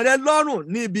ọkàn rẹ lọ́rùn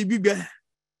ní ibi gbígbẹ.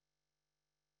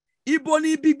 Ibo ni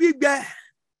ibi gbígbẹ?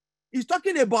 He's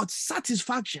talking about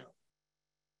satisfaction.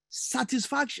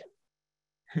 Satisfaction.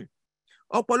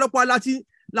 Ọ̀pọ̀lọpọ̀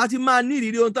láti máa ní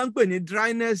ìrírí ohun tó ń pè ní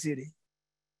dryness rẹ̀.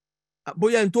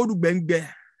 Bóyá ẹni tó rùgbẹ́ngbẹ́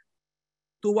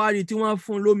tó wá rí tí wọ́n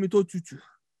fún lómi tó tutù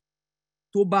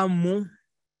tó bá mú,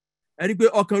 ẹ rí pé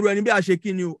ọkàn ru ẹni bí a ṣe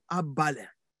kí ni ó balẹ̀.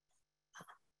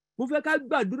 Mo fẹ́ ká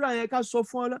gbàdúrà yẹn ká sọ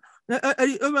fún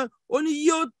ó ní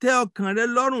yóò tẹ́ ọkàn rẹ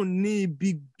lọ́rùn ní ibi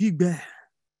gbígbẹ.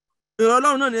 Èrò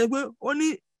Ọlọ́run náà ni pé ó ní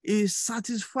he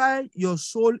satisfy your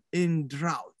soul in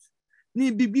drought. Ní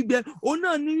ibi gbígbẹ, ó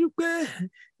náà ní wípé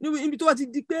níbi tó wá ti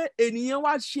di pé ènìyàn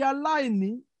wá ṣe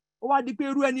aláìní, ó wá di pé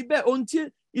irú ẹni bẹ́ẹ̀ ohun tí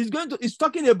is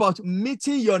talking about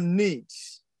meeting your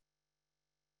needs.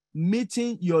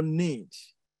 Meeting your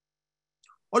needs.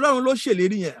 Ọlọ́run ló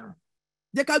ṣèlérí yẹn.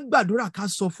 Jẹ́ ká gbàdúrà ká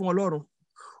sọ fún Ọlọ́run.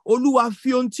 Olúwa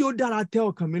fi ohun tí ó dára tẹ́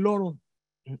ọkàn mi lọ́rùn.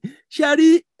 Ṣé rí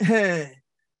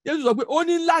Jésù sọ pé ó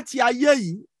ní láti ayé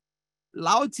yìí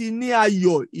la ó ti ní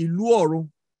ayọ̀ ìlú ọ̀run.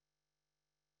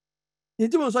 Ní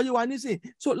tí mo sọ yé wa nísìn,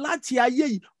 so láti ayé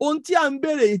yìí ohun tí à ń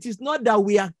béèrè, it is not that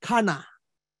we are carnal.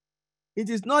 It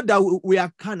is not that we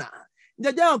are carnal.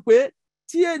 Jẹ́jẹ́ hàn pé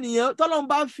tí ènìyàn tọ́lọ́run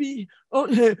bá fi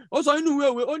ó sọ nínú ìwé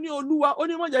òwe ó ní Olúwa ó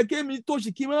ní má jẹ́ kí èmi tòṣì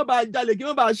kí má bàa jalè kí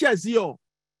má bàa ṣẹ̀ sí ọ.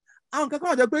 Àwọn kankan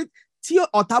wà jẹ́ pé tí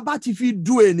ọ̀tá bá ti fi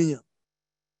du ènìyàn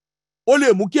ó lè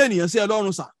mú kí ènìyàn ṣẹ̀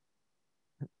Ọlọ́run sà,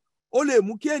 ó lè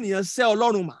mú kí ènìyàn ṣẹ̀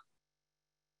Ọlọ́run mà.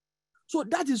 So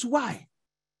that is why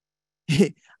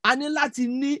a ní láti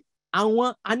ní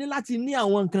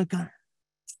àwọn nǹkan kan.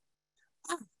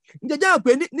 Ǹjẹ́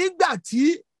pé nígbà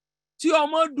tí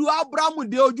ọmọ du Ábúráhámù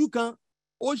dé ojú kan,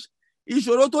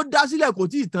 ìṣòro tó dá sílẹ̀ kò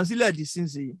tí ì tán sílẹ̀ di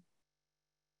sínsìn.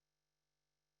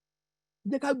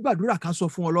 Jẹ́ ká gbàdúrà ká sọ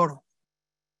fún Ọlọ́run,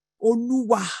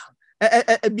 Olúwa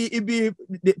ibi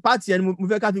pàtì ẹni mo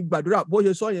fẹ́ ká fi gbàdúrà bó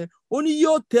ṣe sọ yẹn, ó ní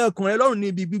yóò tẹ ọkàn rẹ lọ́rùn ní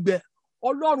ibi gbígbẹ.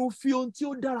 Ọlọ́run fi ohun tí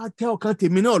ó dára tẹ ọkàn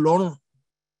tèmi náà lọ́rùn.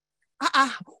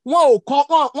 Wọn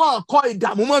ò kọ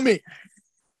ìdààmú mọ́ mi.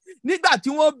 Nígbà tí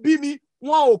wọ́n bí mi,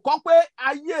 wọn ò kọ pé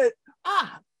ayé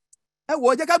ẹ wò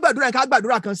ó jẹ́ ká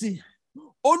gbàdúrà kan sí.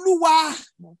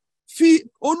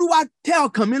 Olúwa tẹ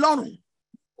ọkàn mi lọ́rùn.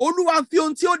 Olúwa fi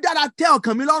ohun tí ó dára tẹ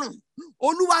ọkàn mi lọ́rùn.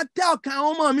 Olúwa tẹ ọkàn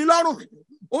àwọn ọmọ mi lọ́rùn.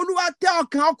 Olúwa tẹ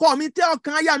ọkàn ọkọ mi, tẹ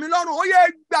ọkàn aya mi lọ́rùn. Ó yẹ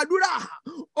gbàdúrà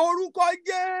orúkọ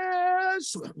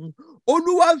Jésù.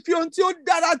 Olúwa fi ohun tí ó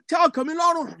dára tẹ ọkàn mi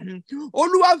lọ́rùn.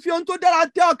 Olúwa fi ohun tó dára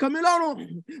tẹ ọkàn mi lọ́rùn.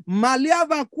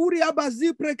 Maliava kuria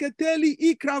bazi preketeli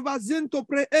ikravazinto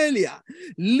preelia.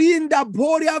 Linda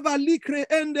boria valikre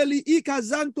endeli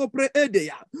ikazanto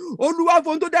preedeya. Olúwa fi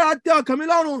ohun tó dára tẹ ọkàn mi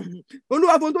lọ́rùn.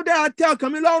 Olúwa fi ohun tó dára tẹ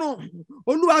ọkàn mi lọ́rùn.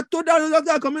 Olúwa tó dára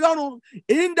tẹ ọkàn mi lọ́rùn.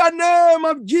 In the name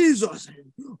of Jesus.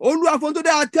 Olúwa fi ohun tó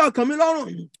dára tẹ ọkàn mi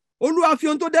lọ́rùn. Olúwa fi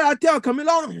ohun tó dára tẹ ọkàn mi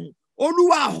lọ́rùn.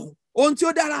 Olúwa ohun tí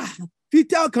ó dára fi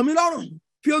tẹ ọkàn mi lọ́rùn.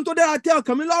 Fi ohun tó dára tẹ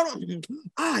ọkàn mi lọ́rùn.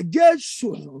 Jésù,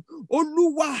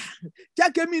 Olúwa,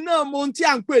 jẹ́ kí èmi náà mọ ohun tí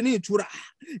à ń pè ní ìtura.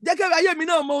 Jẹ́ kí ayé mi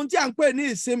náà mọ ohun tí à ń pè ní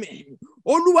ìsinmi.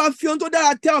 Olúwa fi ohun tó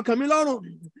dára tẹ ọkàn mi lọ́rùn.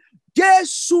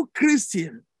 Jésù Kristi,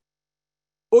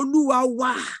 Olúwa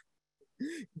wa.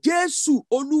 Jésù,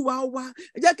 Olúwa wa.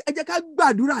 Ẹ jẹ́ ká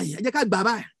gbàdúrà yìí, ẹ jẹ́ ká gbà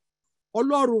báyìí.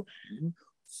 Ọlọ́run,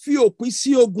 fi òpin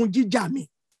sí ogun jíjà mi.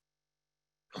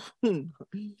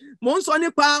 Mo ń sọ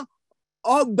nípa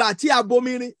ọgbà tí a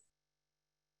bomirin.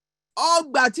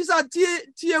 Ọgbà tí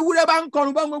ewúrẹ́ bá ń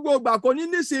kọrun bá gbogbo ọgbà kò ní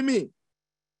nísinmi.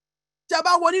 Tí a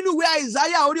bá wo nínú ìwé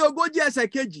Àìsáyà orí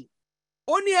 40:2,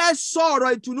 ó ní ẹ sọ ọ̀rọ̀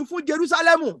ìtùnú fún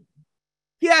Jerúsálẹ́mù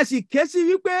kí ẹ sì ké sí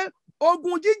wípé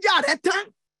ogun jíjà rẹ tán.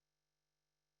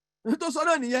 Tó sọ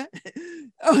náà nìyẹn.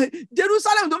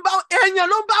 Jerúsálẹ́mù tó ń bá èèyàn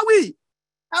ló ń bá wí.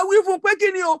 Ẹ wí fún pé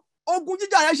kí ni o, ogun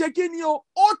jíjà rẹ ṣe kí ni o,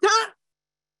 ó tán.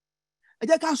 Ẹ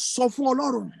jẹ́ ká sọ fún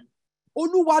Ọlọ́run,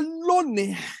 Olúwa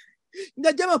lónìí.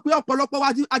 Ǹjẹ́ jẹ́ mọ̀ pé ọ̀pọ̀lọpọ̀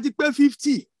wa ti pé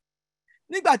 50.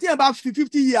 Nígbà tí ẹ bá fi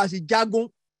 50 years jagun,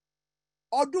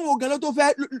 ọdún ogun ló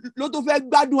tó fẹ́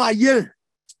gbádùn ayé.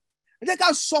 Ẹ jẹ́ ká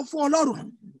sọ fún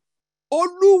Ọlọ́run,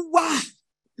 Olúwa,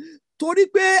 torí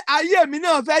pé ayé mi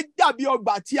náà fẹ́ dàbí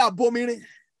ọgbà tí a bomirin.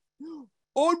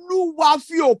 Olúwa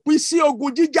fi òpin sí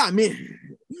ogun jíjà mi.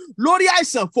 Lórí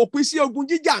àìsàn fòpin sí ogun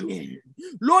jíjà mi.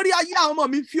 Lórí ayé àwọn ọmọ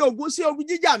mi fi òpin sí ogun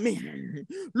jíjà mi.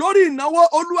 Lórí ìnáwó,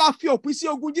 Olúwa fi òpin sí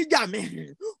ogun jíjà mi.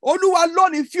 Olúwa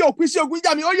lónìí fi òpin sí ogun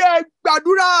jíjà mi. Ó yẹ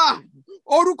gbàdúrà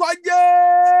orúkọ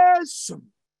Jésù.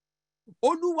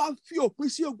 Olúwa fi òpin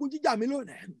sí ogun jíjà mi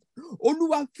lónìí.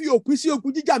 Olúwa fi òpin sí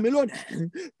ogun jíjà mi lónìí.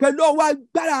 Pẹ̀lú ọwọ́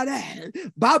agbára rẹ̀,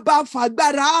 Bàbá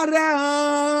fagbára rẹ̀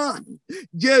hàn.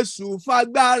 Jésù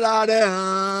fagbára rẹ̀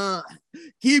hàn.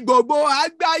 Kí gbogbo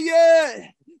àgbáyé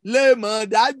lè mọ̀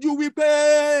dájú wípé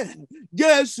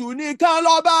Jésù nìkan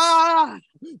lọ́ba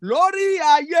lórí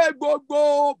ayé gbogbo.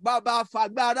 Bàbá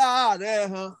fagbára rẹ̀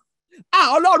hàn.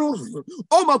 Ọlọ́run,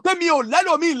 ó mọ̀ pé mi ò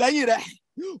lẹ́lòmíì lẹ́yìn rẹ̀.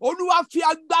 Olúwa fi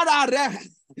agbára rẹ̀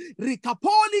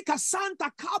Rikapoli kasanta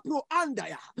kapro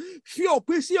andaya. Fi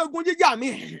òpin sí ogun jíjà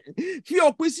mi. Fi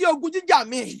òpin sí ogun jíjà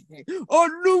mi.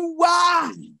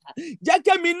 Olúwa, jẹ́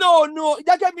kẹ́mi náà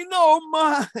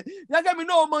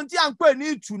mọ̀ tí à ń pè ní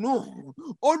ìtùnú.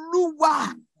 Olúwa,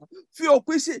 fi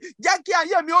òpin sí, jẹ́ kí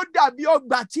ayé mi ó dàbí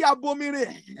ọgbà tí a bomirin.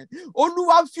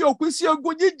 Olúwa, fi òpin sí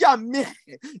ogun jíjà mi.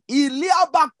 Ilé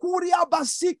abakuri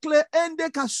abasikle ende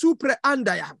kasupre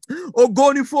andaya.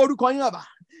 Ògo ni fún orúkọ yín Baba.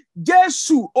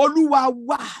 Jésù, Olúwa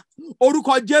wa.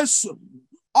 Orúkọ Jésù.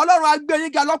 Ọlọ́run á gbé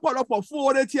yín ga lọ́pọ̀lọpọ̀ fún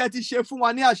oore tí ẹ ti ṣe fún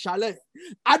wa ní àṣálẹ́.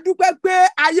 A dúpẹ́ pé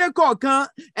ayé kọ̀ọ̀kan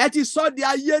ẹ ti sọ di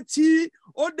ayé tí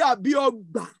ó dàbí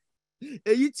ọgbà.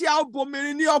 Èyí tí a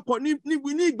bomirin ní ọ̀pọ̀ ní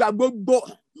ìgbà gbogbo.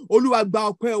 Olúwa gba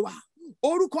ọpẹ́ wa.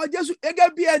 Orúkọ Jésù,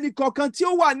 gẹ́gẹ́ bí ẹnì kọ̀ọ̀kan tí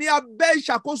ó wà ní abẹ́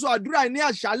ìṣàkóso àdúrà ní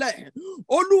àṣálẹ́.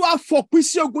 Olúwa fòpin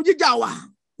sí ogun jíjà wa.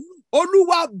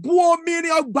 Olúwa bu omi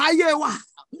rin ọgbà ayé wa.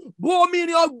 Bu omi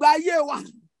rin ọgbà ayé wa.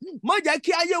 Má jẹ́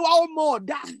kí ayé wa ó mọ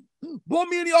ọ̀dá.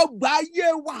 bomirin ọgbà ayé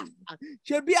wa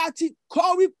ṣebí a ti kọ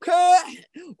wípé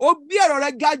ó gbé ọ̀rọ̀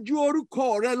rẹ̀ ga ju orúkọ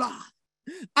rẹ̀ lọ.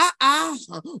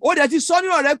 Ó dẹ̀ ti sọ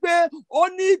nínú rẹ̀ pé ó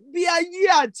ní bí ayé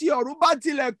àti ọ̀run bá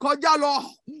tilẹ̀ kọjá lọ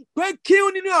pé kí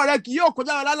nínú rẹ̀ kì yóò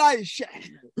kọjá lọ láláìṣẹ.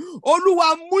 Olúwa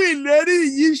mú ìlérí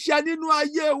yìí ṣẹ nínú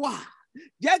ayé wa.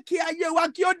 Jẹ́ kí ayé wa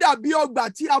kí ó dàbí ọgbà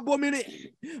tí a bomirin.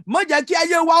 Má jẹ́ kí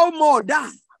ayé wa ó mọ ọ̀dá.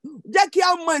 Jẹ́ kí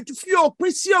a mọ fi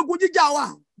òpin sí ogun jíjà wa.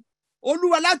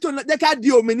 Olúwa látòun jẹ́ ká di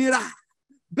òmìnira.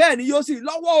 Bẹ́ẹ̀ ni yóò sì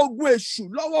lọ́wọ́ ogun èṣù,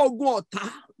 lọ́wọ́ ogun ọ̀tá.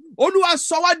 Olúwa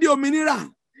sọ wá di òmìnira.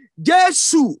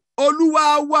 Jésù Olúwa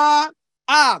wa,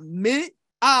 àmín,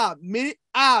 àmín,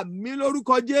 àmín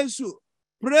lórúkọ Jésù.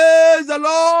 Praise the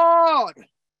Lord.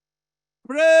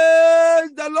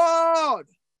 Praise the Lord.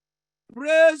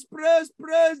 Praise, praise,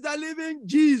 praise the living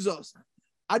Jesus.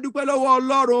 Adúpẹ́ lọ́wọ́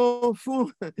Ọlọ́run fún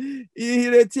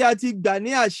ire tí a ti gbà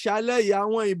ní àṣálẹ́ yìí,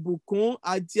 àwọn ìbùkún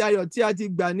àti ayọ̀ tí a ti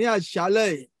gbà ní àṣálẹ́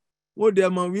yìí. Mo dẹ̀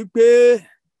mọ̀ wípé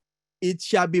it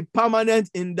shall be permanent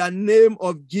in the name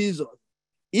of Jesus.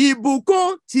 Ìbùkún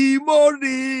tí mo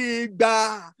rí gbà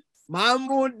máa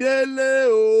mú délé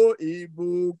o.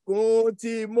 Ìbùkún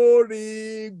tí mo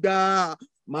rí gbà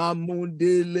máa mú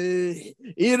délé.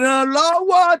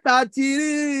 Ìrànlọ́wọ́ tá ti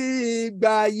rí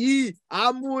gbà yìí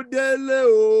àmúdélé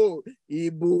o.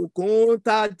 Ìbùkún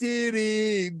tá ti rí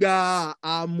gbà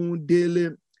àmúdélé.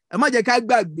 Ẹ má jẹ́ ká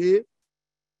gbàgbé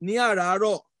ní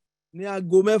àràárọ̀ ní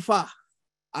aago 6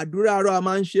 àdúrà àárọ̀ a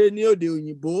máa ń ṣe ní òde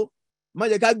òyìnbó. Má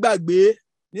jẹ́ ká gbàgbé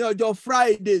ní ọjọ́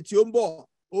Friday tí ó ń bọ̀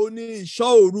ó ní ìṣọ́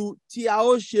òru tí a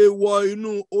ó ṣe wọ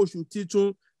inú oṣù titun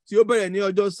tí ó bẹ̀rẹ̀ ní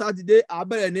ọjọ́ Sátidé, a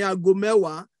bẹ̀rẹ̀ ní aago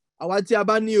 10. Àwa tí a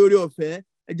bá ní oore ọ̀fẹ́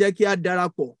ẹ jẹ́ kí a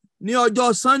darapọ̀. Ní ọjọ́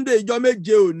Sunday ìjọ́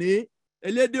 7 òní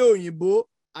elédè òyìnbó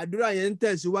àdúrà yẹn ń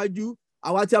tẹ̀síwájú.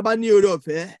 Àwa tí a bá ní oore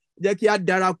ọ̀fẹ́ ẹ jẹ́ kí a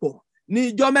darapọ̀. Ní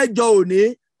ìjọ́ 8 òní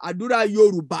àdúrà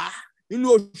Yorùbá nínú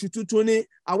oṣù tuntun ni.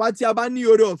 Àwa tí a bá ní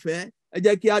oore ọ̀fẹ́ ẹ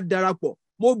jẹ́ kí a darapọ̀.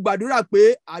 Mo gbàdúrà pé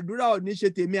àdúrà ò ní ṣe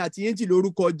tèmi àti yín tì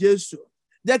lórúkọ Jésù.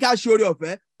 Jẹ́ ká ṣe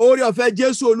oore ọ̀fẹ́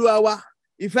Jésù Olúwa wa,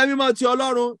 ìfẹ́ mímọ́ ti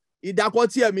Ọlọ́run, ìdàpọ̀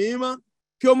ti ẹ̀mí mímọ́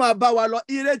kí ó máa bá wa lọ.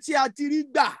 Ire tí a ti rí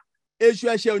gbà, èṣù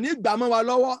ẹ̀ṣẹ̀ ò ní gbà mọ́ wa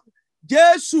lọ́wọ́.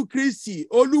 Jésù Kristi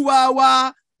Olúwa wa,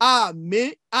 àmín,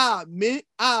 àmín,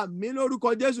 àmín lórúkọ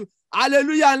Jésù.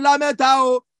 Hallelujah ńlá mẹ́ta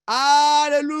o.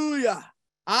 Hallelujah,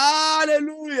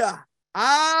 hallelujah,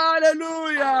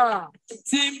 hallelujah.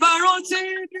 Tí n bá rántí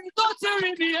ibi tó ti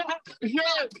rí mi ẹ́,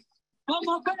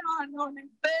 ọmọ bẹ́ẹ̀ àná ni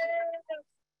bẹ́ẹ̀.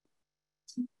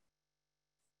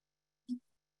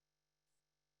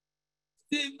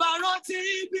 Tí n bá rántí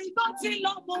ibi tó ti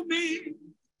lọ mú mi,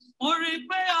 mo rí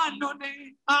pé àná ni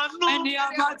ẹni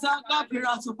àgbàtà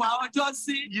káfíra tùpà ọjọ́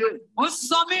sí. Ó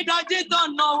sọ mí dájí tán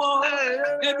náwó,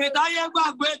 èmi táyé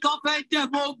gbàgbé tán fẹ́ jẹ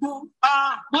gbogbo.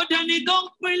 Mo dẹni tó ń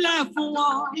pínlẹ̀ fún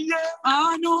wọn.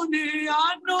 Àánú ni,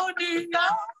 àánú ni,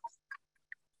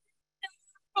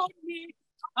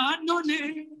 àánú ni.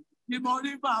 Ni mo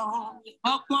rí bá ọ,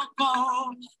 ọgbọ́n kọ́ ọ,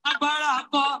 agbára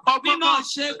kọ́, bí náà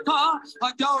ṣe kọ́,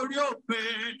 ọjọ́ orí òpè.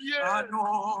 Àánú,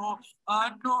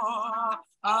 àánú,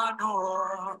 àánú,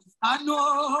 àánú,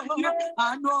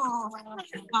 àánú,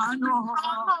 àánú,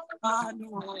 àánú,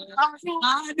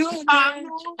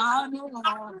 àánú,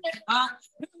 àánú,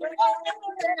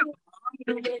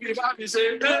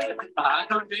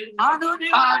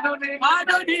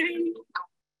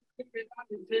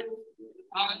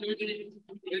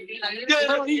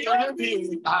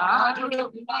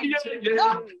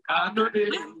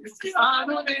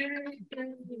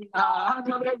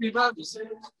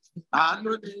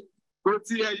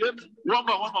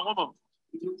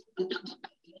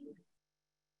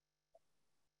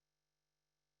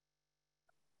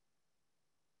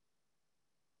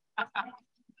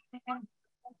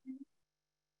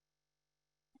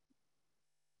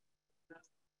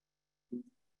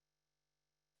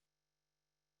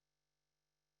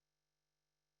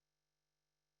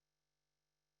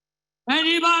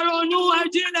 ẹni bá ronú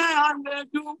ẹjílẹ̀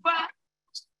àlejòpẹ́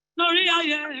lórí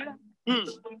ayé rẹ̀.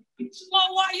 Mo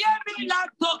wáyé mi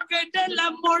látòkè délẹ̀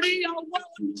mo rí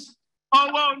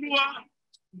ọwọ́ Olúwa.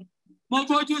 Mo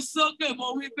gbójú sókè mo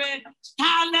wí pé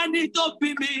ta lẹ́ni tó bí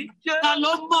mi, ta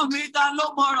ló mọ̀ mi, ta ló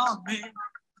mọ̀ràn mi.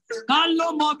 Ta ló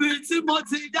mọ̀ bí tí mo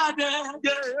ti jáde,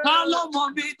 ta ló mọ̀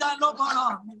mi, ta ló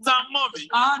mọ̀ràn mi.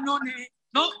 Àánú ni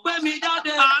ló gbé mi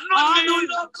jáde, àánú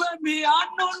ló gbé mi,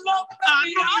 àánú ló gbé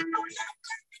mi, àánú ló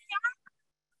gbé mi,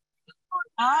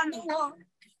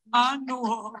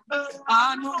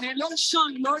 àánú ni ló ṣàn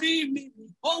lórí mi.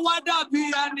 Ó wá dàbí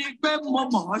ẹni pé mo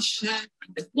mọ̀ ọ́ ṣe.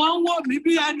 Wọ́n wò mí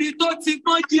bí ẹni tó ti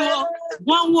gbọ́njú o,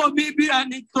 wọ́n wò mí bí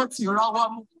ẹni tó ti rọwọ́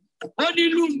mú. Ó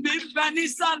nílùú mi bẹ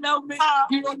nísàlẹ̀ omi.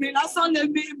 Ìròyìn lásán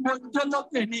lèmi mo jó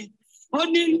lókè ni. Ó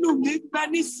nílùú mi bẹ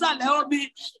nísàlẹ̀ omi.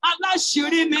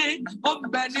 Aláṣírí mi ó ń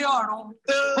bẹ ní ọ̀run.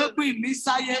 Ó gbìn mí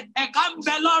sáyé ẹ̀ka ń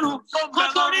bẹ lọ́run. Kọ́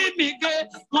torí mi gé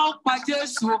wọ́n pa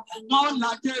Jésù. Wọ́n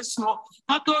la Jésù.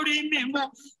 Kọ́ torí mi mú.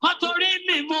 Kọ́ torí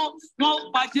mi mú. Wọ́n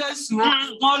pa Jésù.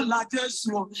 Wọ́n la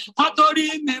Jésù. Kọ́ torí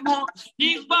mi mú.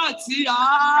 Nígbà tí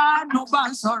àánú bá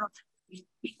ń sọ̀rọ̀.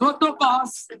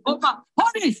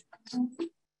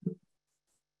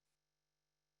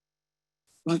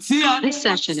 This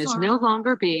session is no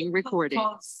longer being recorded.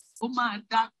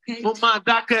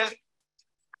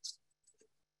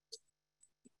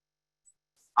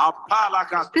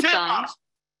 Goodbye.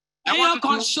 Ẹyọ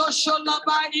kan ṣoṣo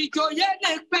lọba ìjòyè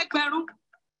lè pẹgbẹ̀rún.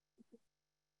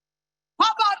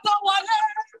 Bàbá tó wọlé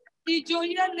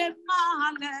ìjòyè lè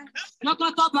máa lẹ̀.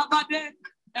 Lọ́kàn tó bàbá dé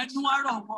ẹnu ọ̀rọ̀ wọn.